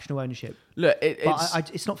bought fractional ownership, Look, but it's.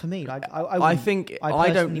 it's not for me. Like I I wouldn't. think I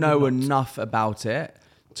don't personally know would not. enough about it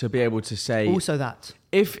to be able to say. Also, that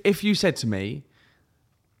If you said to me,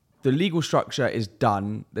 the legal structure is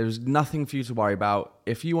done, there's nothing for you to worry about.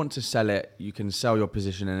 If you want to sell it, you can sell your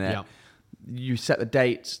position in it. Yeah. You set the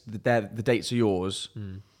dates. The dates are yours,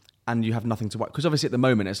 and you have nothing to worry. Because obviously at the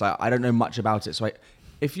moment it's like I don't know much about it. So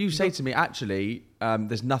if you say to me, actually,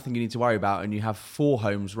 there's nothing you need to worry about, and you have 4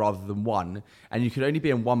 homes rather than 1, and you can only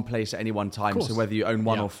be in one place at any one time. course. So whether you own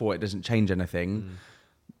 1 Yeah. or 4, it doesn't change anything.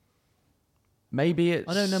 Maybe it's.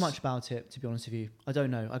 I don't know much about it. To be honest with you, I don't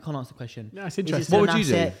know. I can't answer the question. Yeah, it's Is it interesting. still What an would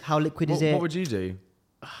you do? asset? How liquid is it? What would you do,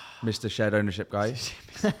 Mr. Shared Ownership guy? It's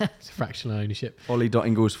a fractional ownership.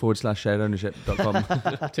 Ollie.ingles/sharedownership.com.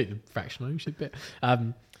 I'll take the fractional ownership bit.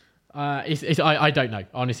 I don't know.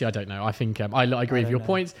 Honestly, I don't know. I think I agree with don't your know.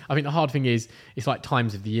 points. I think the hard thing is it's like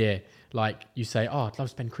times of the year. Like you say, oh, I'd love to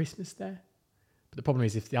spend Christmas there. But the problem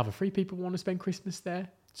is if the other 3 people want to spend Christmas there,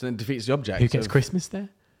 So then it defeats the object. who gets of- Christmas there?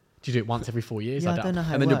 Do you do it once every 4 years? Yeah, I don't know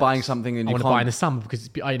how. And it then you're buying works. something and I you want can't. to buy in the summer because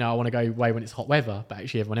I want to go away when it's hot weather, but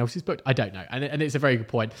actually everyone else is booked. I don't know, and it's a very good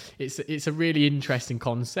point. It's a really interesting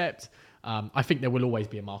concept. I think there will always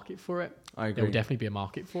be a market for it. I There agree. will definitely be a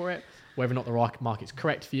market for it. Whether or not the market's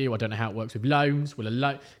correct for you, I don't know how it works with loans.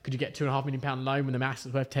 Could you get £2.5 million loan when the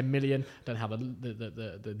asset's worth 10 million? I don't know how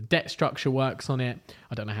the debt structure works on it.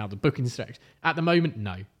 I don't know how the booking structure. At the moment,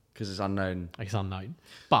 no, Because it's unknown. it's unknown.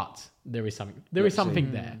 But there is something. There is Let's see.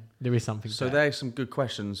 something there. There is something. So there. there's some good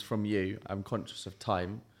questions from you. I'm conscious of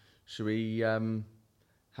time. Should we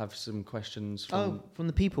have some questions from Oh, from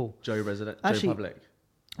the people. Joe Actually, Public?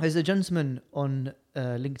 There's a gentleman on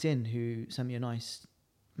LinkedIn who sent me a nice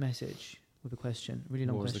message with a question, really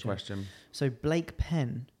long What was question. the question? So Blake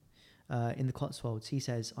Penn in the Cotswolds, he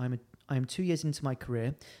says, I am 2 years into my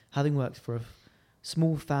career, having worked for a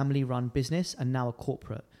small family-run business and now a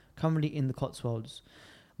corporate, currently in the Cotswolds.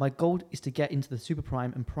 My goal is to get into the super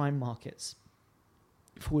prime and prime markets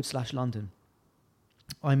 / London.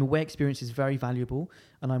 I'm aware experience is very valuable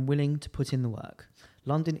and I'm willing to put in the work.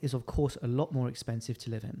 London is, of course, a lot more expensive to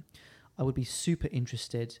live in. I would be super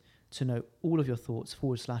interested to know all of your thoughts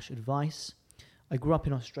 / advice. I grew up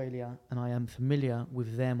in Australia and I am familiar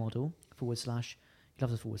with their model / he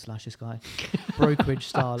loves a / this guy, brokerage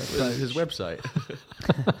style approach. His website.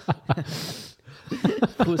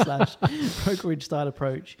 / brokerage style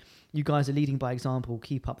approach. You guys are leading by example.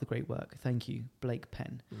 Keep up the great work. Thank you, Blake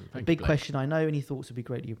Penn. Thank Big you, Blake. question, I know. Any thoughts would be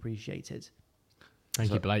greatly appreciated.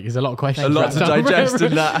 Thank you, Blake. There's a lot of questions. A lot to digest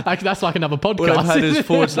in that. That's like another podcast. All I've heard is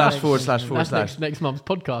 / That's next month's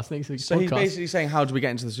podcast. Next week's So podcast. he's basically saying, how do we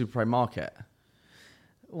get into the super prime market?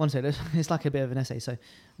 One second, it's like a bit of an essay. So,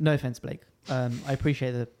 no offense, Blake. I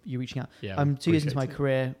appreciate that you reaching out. Yeah, I'm 2 years into my appreciate it.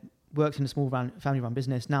 career, worked in a small family-run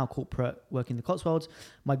business, now corporate, working in the Cotswolds.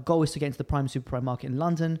 My goal is to get into the prime super prime market in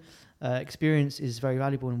London. Experience is very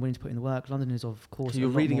valuable and willing to put in the work. London is, of course, You're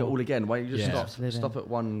a lot reading it more- all again. Why don't you just Yeah. stop at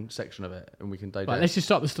one section of it and we can digest? Right, let's just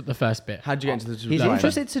start the first bit. How do you get into the super He's prime?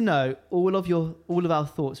 interested to know all of our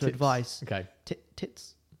thoughts or Tips. advice. Okay.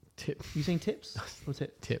 Tits? Tip, You saying tips or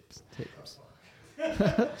tips. tips?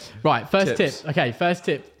 Right, first Tips. tip. Okay, first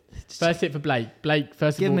tip. First tip for Blake. Blake,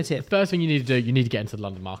 first Give of him all, a tip. the first thing you need to do, you need to get into the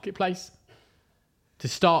London marketplace. To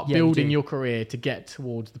start Yeah, you building do. your career to get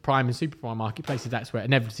towards the prime and super prime marketplaces, that's where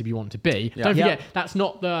inevitably you want to be. Yeah. Don't Yeah. forget, that's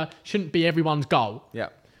not shouldn't be everyone's goal. Yeah.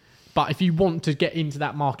 But if you want to get into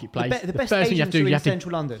that marketplace, The best first thing you have agents to do, are you in have to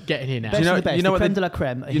central London. get in here now. Best Do you know- of the best. you know the what creme they- de la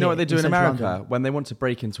creme. You know what they do in central America? London. When they want to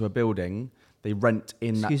break into a building, they rent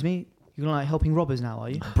in Excuse me? You're like helping robbers now, are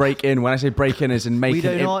you? break in. When I say break in, is in We making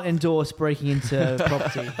do not endorse breaking into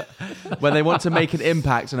property. when they want to make an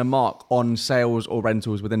impact and a mark on sales or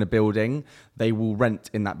rentals within a building, they will rent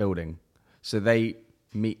in that building. So they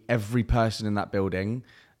meet every person in that building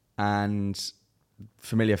and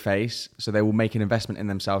familiar face. So they will make an investment in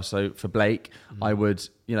themselves. So for Blake, I would,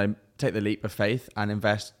 take the leap of faith and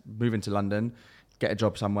invest, move into London, get a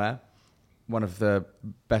job somewhere, one of the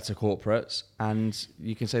better corporates, and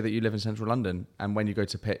you can say that you live in central London. And when you go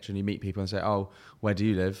to pitch and you meet people and say, "Oh, where do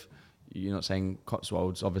you live?" You're not saying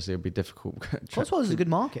Cotswolds. Obviously, it'd be difficult. Cotswolds is a good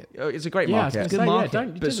market. It's a great Yeah, I was market. gonna Good say, yeah, market.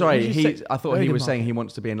 don't- But just- sorry, you just said- I thought very he good was saying market. he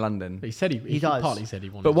wants to be in London. He said he does. partly said he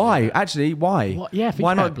wanted. But to do why? that. Actually, why? What- yeah, think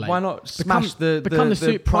why about not? it, Blake. Why not smash the become the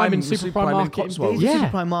super prime and super super prime in market in Cotswolds? It is a Yeah. super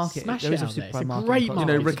prime market. Smash There it is a out super there. It's prime a market. great in You Cotswolds.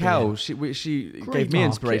 know, market to be Raquel, in. she Great gave me market.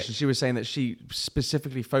 inspiration. She was saying that she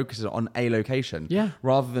specifically focuses on a location, Yeah.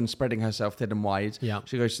 rather than spreading herself thin and wide. Yeah.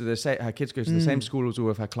 She goes to her kids go to the same school as all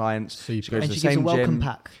of her clients. Super. She goes And to she the gives a same welcome gym.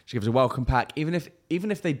 pack. She gives a welcome pack, even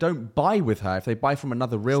if they don't buy with her, if they buy from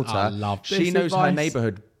another realtor, I love she this knows her advice.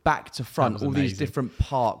 neighbourhood back to front, was all these amazing. different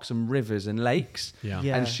parks and rivers and lakes. Yeah.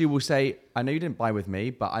 Yeah. And she will say, "I know you didn't buy with me,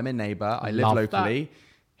 but I'm a neighbour. I live Love locally.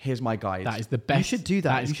 Here's my guide." That is the best. You should do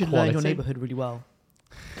that. is You should learn your quality. neighbourhood really well.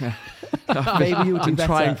 Maybe you'll do been better.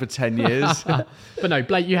 trying for 10 years. But no,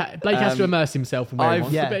 Blake. Blake has to immerse himself in where he I've-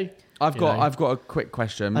 wants yeah. to be. I've You got know. I've got a quick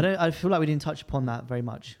question. I feel like we didn't touch upon that very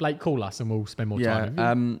much. Blake, call us and we'll spend more Yeah,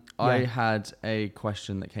 time. with you. I Yeah. had a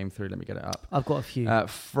question that came through. Let me get it up. I've got a few.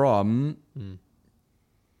 From Hmm.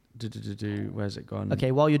 where's it gone?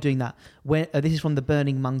 Okay, while you're doing that, this is from the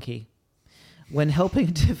Burning Monkey. When helping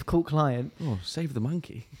a difficult client, Oh, save the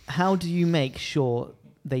monkey. how do you make sure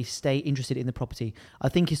they stay interested in the property? I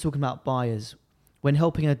think he's talking about buyers. When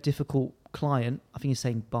helping a difficult client, I think he's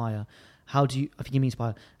saying buyer. I think he means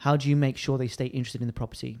buyer. How do you make sure they stay interested in the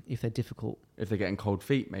property if they're difficult? If they're getting cold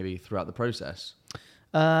feet, maybe throughout the process.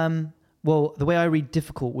 Well, the way I read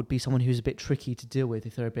difficult would be someone who's a bit tricky to deal with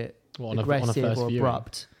if they're a bit What, on a aggressive first or viewing?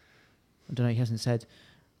 abrupt. I don't know, he hasn't said.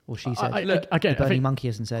 Or she said. Look, again, the I Burning think. Monkey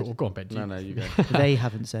hasn't said. Go on, Ben. No, you go. They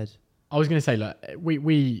haven't said. I was going to say, look,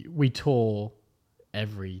 we tour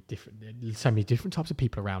so many different types of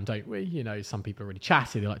people around, don't we? You know, some people are really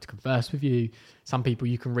chatty, they like to converse with you. Some people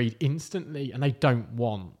you can read instantly and they don't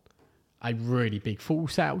want a really big full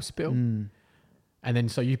sales spiel. And then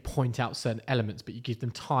so you point out certain elements, but you give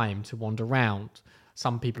them time to wander around.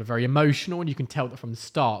 Some people are very emotional and you can tell that from the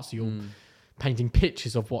start. So you're painting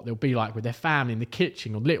pictures of what they'll be like with their family in the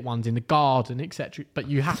kitchen or lit ones in the garden, etc. But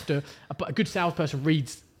you have to, a good salesperson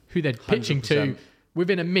reads who they're pitching to 100%.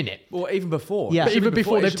 within a minute. Or even before. Yeah. It But should even be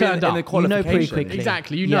before it they've should be turned in up. the You know pretty qualification. quickly.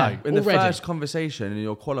 Exactly, you Yeah. know. In the already. first conversation and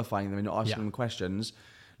you're qualifying them and you're asking Yeah. them questions,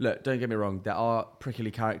 look, don't get me wrong. There are prickly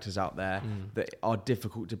characters out there that are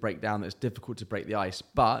difficult to break down. That's difficult to break the ice.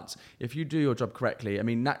 But if you do your job correctly, I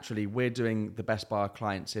mean, naturally, we're doing the best by our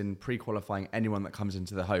clients in pre-qualifying anyone that comes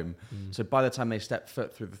into the home. So by the time they step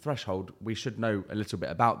foot through the threshold, we should know a little bit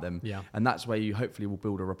about them. Yeah. And that's where you hopefully will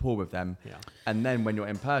build a rapport with them. Yeah. And then when you're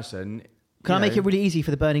in person, Can I make it really easy for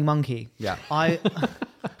the Burning Monkey? Yeah.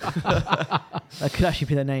 That could actually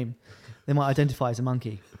be their name. They might identify as a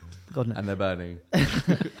monkey. God knows. And they're burning.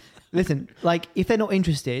 Listen, like if they're not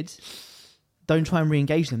interested, don't try and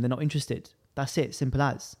re-engage them. They're not interested. That's it. Simple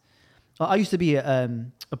as. I used to be a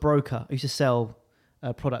broker. I used to sell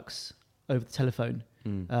products over the telephone,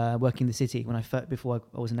 working in the city before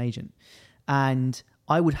I was an agent, and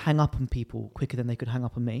I would hang up on people quicker than they could hang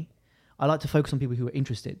up on me. I like to focus on people who are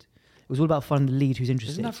interested. It was all about finding the lead who's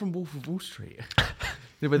interested. Isn't that from Wolf of Wall Street?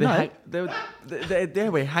 Where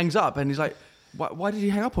he hangs up and he's like, why did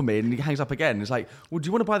you hang up on me? And he hangs up again. It's like, well, do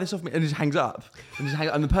you want to buy this off me? And he just hangs up.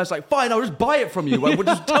 And the person's like, fine, I'll just buy it from you. Well,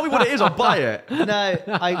 just tell me what it is, I'll buy it. No,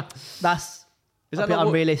 that's a bit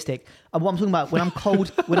unrealistic. What I'm talking about,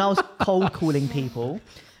 when I was cold calling people,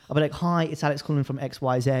 I'll be like, hi, it's Alex calling from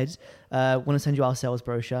XYZ. Want to send you our sales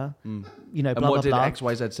brochure. You know, blah, and what blah, blah. did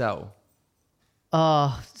XYZ sell?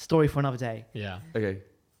 Story for another day. Yeah. Okay.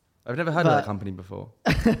 I've never heard of that company before.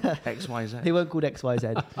 XYZ. They weren't called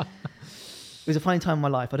XYZ. It was a funny time in my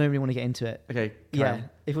life. I don't really want to get into it. Okay. Yeah,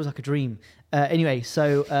 it was like a dream. Anyway,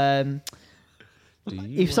 so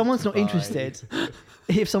if someone's not interested,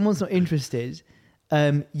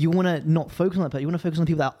 you want to not focus on that, but you want to focus on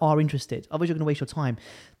people that are interested. Otherwise, you're going to waste your time.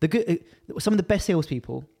 Some of the best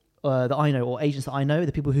salespeople that I know, or agents that I know, are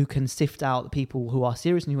the people who can sift out the people who are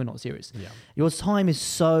serious and who are not serious. Yeah. Your time is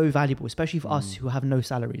so valuable, especially for us who have no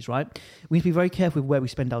salaries, right? We need to be very careful with where we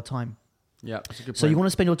spend our time. Yeah, that's a good point. So you want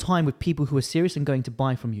to spend your time with people who are serious and going to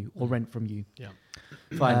buy from you or rent from you. Yeah.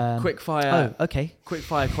 Fine. Quick fire. Oh, okay. Quick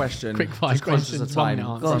fire question. Quick fire Just conscious question. of time.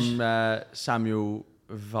 1 minute From Samuel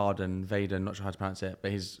Vaden, not sure how to pronounce it,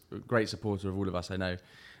 but he's a great supporter of all of us, I know.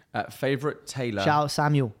 Favourite tailor. Shout out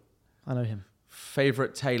Samuel. I know him.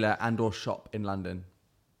 Favourite tailor and or shop in London.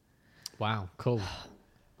 Wow, cool.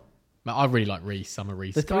 Man, I really like Reese. I'm a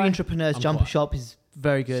Reese The guy. Three Entrepreneurs Jumper Shop is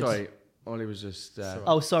very good. Sorry, Ollie was just...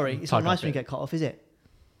 Oh, sorry. It's not Type nice up when you it. get cut off, is it?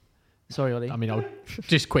 Sorry, Ollie. I mean, I'll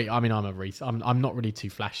just quick. I mean, I'm a Reese. I'm not really too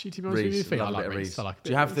flashy, to be honest with you. I think I love a like bit of Reese. I like a Do bit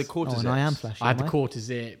you of have the Reese. quarter Oh, zips? and I am flashy. I have am the quarter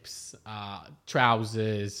zips,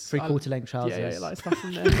 trousers. 3/4 length trousers. Yeah, like stuff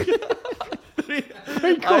in there.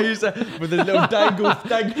 I used to, with the little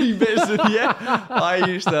dangly bits at the end. I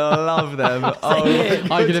used to love them. Oh,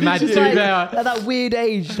 I can imagine It's like, there. at that weird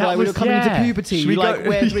age, That like when you're was- coming yeah. into puberty, Should we you like go-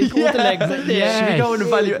 wear 3/4 legs like this. Yeah. Should we go and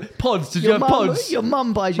evaluate pods? Did you Your have mum, pods? your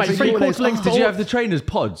mum buys you Mate, 3/4 3/4 lengths. Did you have the trainers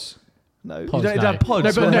pods? No. Pods, You don't have pods,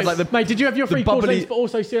 No, but but they no, have like the- mate, did you have your the 3/4 bubbly- lengths, but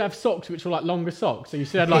also still have socks which were like longer socks? So you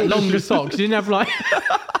still had like longer socks. You didn't have like.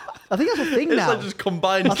 I think that's a thing It's now. like just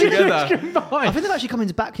combined together. I think they're actually coming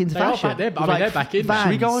back into They are fashion. back there, but I with, mean, they're back in. Vans. Should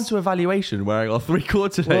we go on to evaluation wearing our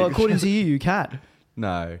 3/4 legs? Well, according to you can.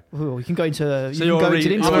 No. Well, you can go into. You So can you're go a into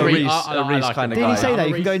an Reese- I'm a interview. Reese. Reese- a Reese like kind it. of Did he guy. say I'm that? a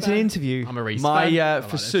You can go Reese into an fan. interview. I'm a Reese My fan. I like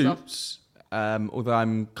for that stuff. suits, although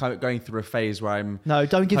I'm kind of going through a phase where I'm No,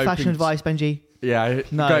 don't give hoping fashion to- advice, Benji.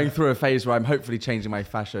 no. going through a phase where I'm hopefully changing my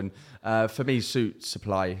fashion. For me, suit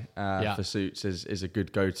supply for suits is a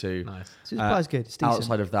good go-to. Nice. So the price good. It's decent.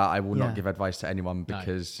 Outside of that, I will Yeah. not give advice to anyone No.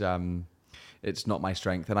 because it's not my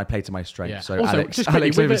strength, and I play to my strength. Yeah. So Also, Alex, just quickly,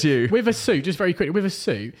 Alex, over to you. with a suit, just very quickly, with a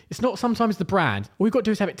suit, it's not sometimes the brand. All you've got to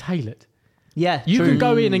do is have it tailored. Yeah, You true. can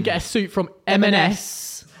go in and get a suit from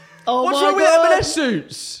M&S, Oh What's my wrong God. with M&S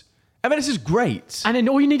suits? M&S is great. and then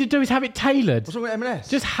all you need to do is have it tailored. What's wrong with M&S?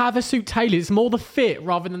 Just have a suit tailored. It's more the fit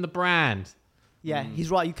rather than the brand. Yeah, he's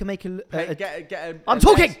right. You can make a. get I'm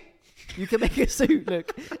talking. You can make a suit look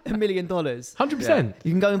 $1 million. 100%.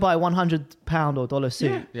 You can go and buy a £100 or dollar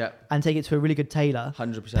suit Yeah, and take it to a really good tailor.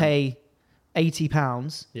 100%. Pay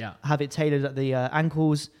 £80. Yeah. Have it tailored at the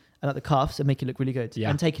ankles and at the cuffs and make it look really good. Yeah.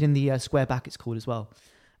 And take it in the square back. It's called as well.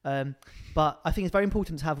 But I think it's very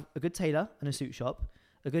important to have a good tailor and a suit shop,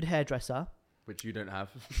 a good hairdresser. Which you don't have.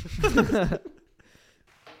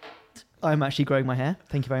 I'm actually growing my hair.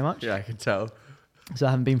 Thank you very much. Yeah, I can tell. So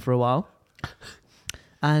I haven't been for a while.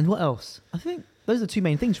 And what else? I think those are the two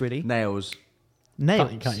main things, really. Nails.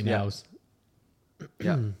 Nails. Cut your Yeah. nails.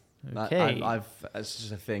 Yeah. Okay. It's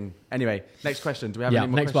just a thing. Anyway, next question. Do we have Yeah,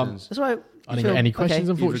 any more next one. questions? That's right. I didn't get any questions,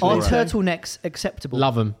 Okay. unfortunately. Are Laura. turtlenecks acceptable?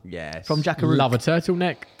 Love them. Yes. From Jackarook. Love a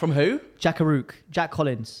turtleneck. From who? Jackarook. Jack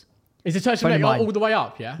Collins. Is the Friend of turtleneck mine. all the way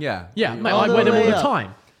up, yeah? Yeah. Yeah, mate, All I the wear them all way the up.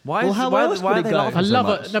 time. Why Well, is how why, else why would are it they go? laughing I so love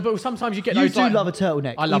much? it. No, but sometimes you get You those. do like, love a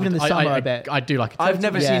turtleneck, I love even in the it. summer, I bet. I do like a I've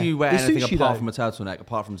never Yeah. seen you wear It anything suits you, apart though. from a turtleneck,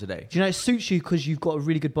 apart from today. Do you know it suits you because you've got a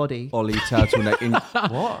really good body? Ollie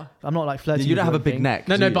turtleneck. What? I'm not like flirting. You don't with have a big anything. neck.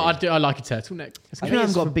 No, do no, you? but I like a turtleneck. I think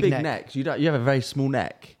I've got a big neck. necks. You have a very small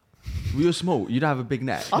neck. You're small. You don't have a big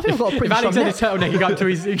neck. I think I've got a If pretty Alex strong had a neck. turtleneck, he'd go to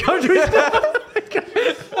his. He'd go to his.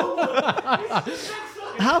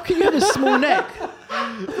 How can you have a small neck?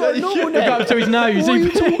 I've got a normal He'd go neck. up to his nose. What are you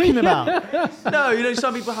talking about? No, you know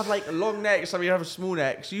some people have like long necks, some people have small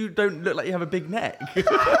necks. You don't look like you have a big neck. I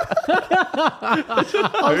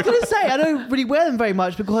was going to say I don't really wear them very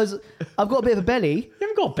much because I've got a bit of a belly. You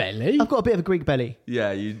haven't got a belly. I've got a bit of a Greek belly.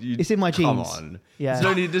 Yeah, you. It's in my Come genes. on. Yeah.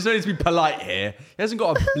 There's no need to be polite here. He hasn't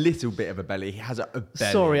got a little bit of a belly. He has a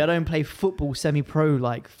belly. Sorry, I don't play football semi-pro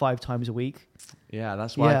like 5 times a week. Yeah,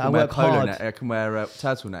 that's why Yeah, I can I wear work hard. I can wear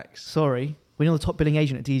turtlenecks. Sorry. When you're the top billing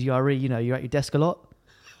agent at DGRE, you know, you're at your desk a lot.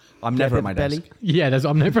 I'm Get a never bit at my of belly. desk. Yeah,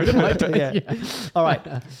 I'm never at my desk. Yeah. All right.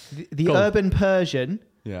 The Go on. Urban Persian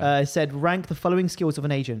Yeah. said, rank the following skills of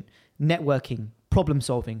an agent: networking, problem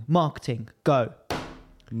solving, marketing. Go.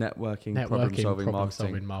 Networking, Networking, problem marketing.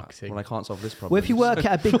 solving, marketing. Well, I can't solve this problem. Well, if you work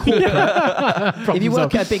at a big corporate, if you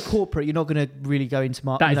work at a big corporate, you're not going to really go into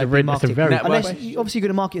That is a very- that's a marketing. very- Unless you, obviously you're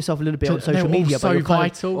going to market yourself a little bit on They're social all media. so but you're kind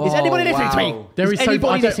of- vital. Is anybody Oh, listening to me? wow. There Is is so- anybody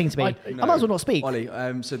I don't- listening to me? I- I might as well not speak. Ollie,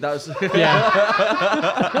 so that was. Yeah.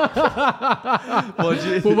 What do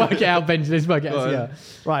you- We'll work it out, Benji. Let's work it Go out. on. Yeah.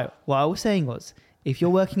 Right. What I was saying was, if you're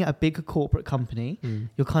working at a bigger corporate company,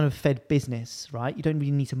 you're kind of fed business, right? You don't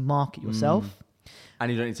really need to market yourself.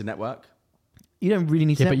 And you don't need to network. You don't really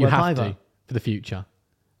need to Yeah, but you network have either. to for the future.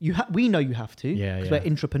 We know you have to. Yeah, Because yeah. we're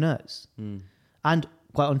entrepreneurs and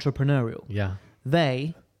quite entrepreneurial. Yeah.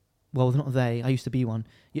 Well, not they. I used to be one.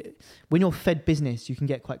 When you're fed business, you can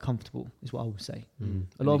get quite comfortable, is what I would say.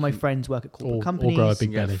 A lot of my friends work at corporate Or companies. grow a You big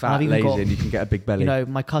can get belly. fat, I've even lazy, got- and you can get a big belly. You know,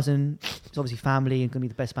 my cousin is obviously family and going to be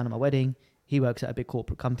the best man at my wedding. He works at a big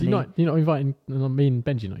corporate company. You're not inviting me and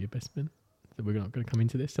Benji, not your best man. So we're not going to come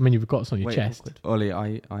into this. I mean, you've got us on your Wait, chest. Ollie,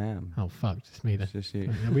 I am. Oh fuck, just me then. It's just you.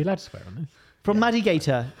 Are we allowed to swear on this? From Maddie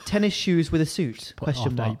Gator, tennis shoes with a suit?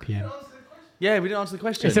 Question After 8 mark. p.m. Yeah, we didn't answer the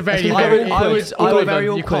question. It's a very. I very would- awkward. I would- All I of would- them, very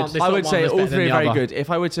you awkward. can't- there's I not would one say that's all better than three are the very other. good.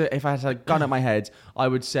 If I had a gun at my head, I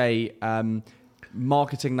would say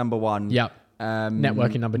marketing number 1. Yep.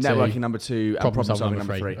 Networking number 2. Networking number 2. And Problem solving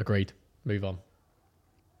number 3. Agreed. Move on.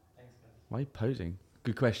 Why are you posing?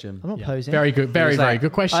 Good question. I'm not Yeah. posing. Very good. Very, It's very like-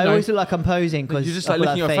 good question. I though. always look like I'm posing because You're just like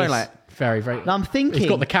looking at your phone like. Very, very. No, I'm thinking. He's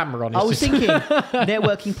got the camera on. I it's was just- thinking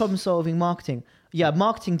networking, problem solving, marketing. Yeah,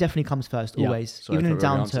 marketing definitely comes first, Yeah. always, Sorry, even I in a thought we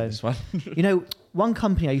already answered downturn. this one. You know, one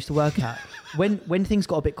company I used to work at, when things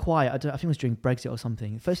got a bit quiet, I think it was during Brexit or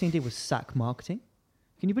something. The first thing they did was sack marketing.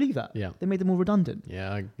 Can you believe that? Yeah. They made them all redundant.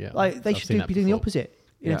 Yeah. Yeah. Like they I've should seen be that doing the before. opposite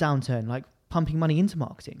in Yeah. a downturn, like pumping money into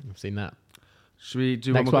marketing. I've seen that. Should we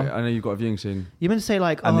do Next one more? one. I know you've got a viewing soon. You're meant to say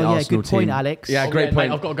like, And oh the yeah, Arsenal good point, team. Alex. Yeah, Oh, great mate,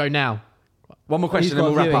 point. I've got to go now. One more question, got and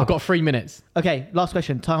a we'll viewing? wrap I've up. got 3 minutes. Okay, last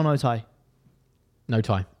question. Tie or no tie? No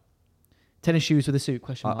time. Tennis shoes with a suit?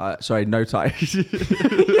 Question mark. Sorry, no tie.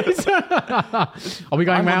 Are we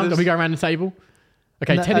going I'm on round? this- Are we going around the table?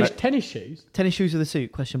 Okay, No, tennis shoes. Tennis shoes with a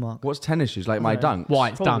suit? Question mark. What's tennis shoes? Like my dunks?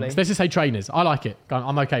 White Probably. dunks. Let's just say trainers. I like it.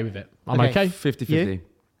 I'm okay with it. I'm Okay. okay. 50-50.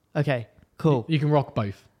 Okay, cool. You can rock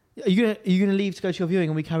both Are you gonna leave to go to your viewing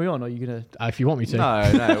and we carry on, or are you gonna? if you want me to. No,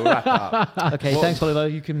 we'll wrap up. Okay, thanks, Oliver.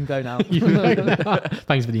 You can go now.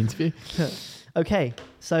 Thanks for the interview. Okay,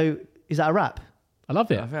 so is that a wrap? I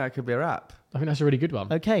loved I it. think that could be a wrap. I think that's a really good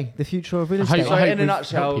one. Okay, the future of real I hope- estate. So I in a we've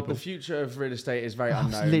nutshell, helped people. the future of real estate is very I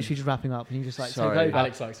was unknown. literally just wrapping up, and you just like Sorry. take over.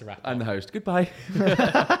 Alex likes to wrap. And the host. Goodbye.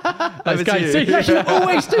 Let's Over go. to you. See you later. You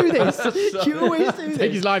always do this. You always do Take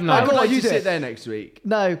this. his live I I now. got would like you to do sit it. there next week.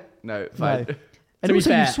 No, No, fine. no. And To be also,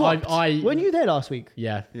 fair, you swapped. I- Weren't you there last week?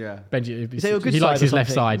 Yeah. Yeah. Benji, Is that your good he likes side or his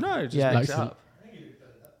left something? side. No, just Yeah. mix it Likes up.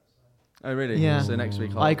 Oh, really? Yeah. So next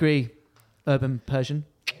week. I agree. Urban Persian.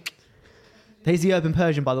 He's the Urban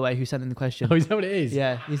Persian, by the way, who sent in the question. Oh, is that what it is?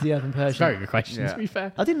 Yeah, he's the Urban It's a Persian. very good question, Yeah. to be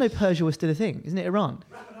fair. I didn't know Persia was still a thing. Isn't it Iran?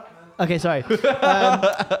 Okay, sorry.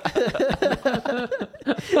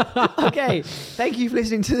 Okay, thank you for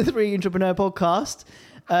listening to the Three Entrepreneur Podcast.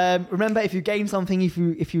 Remember, if you gained something, if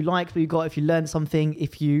you liked what you got, if you learned something,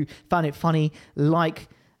 if you found it funny, like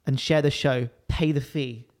and share the show. Pay the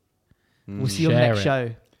fee. We'll see you on the Share next it.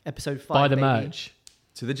 show, episode 5. Buy the baby. merch.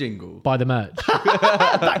 To the jingle. Buy the merch.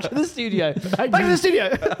 Back to the studio. Back to the studio.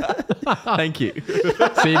 Thank you.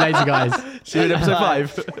 See you later, guys. See you in episode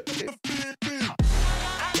 5.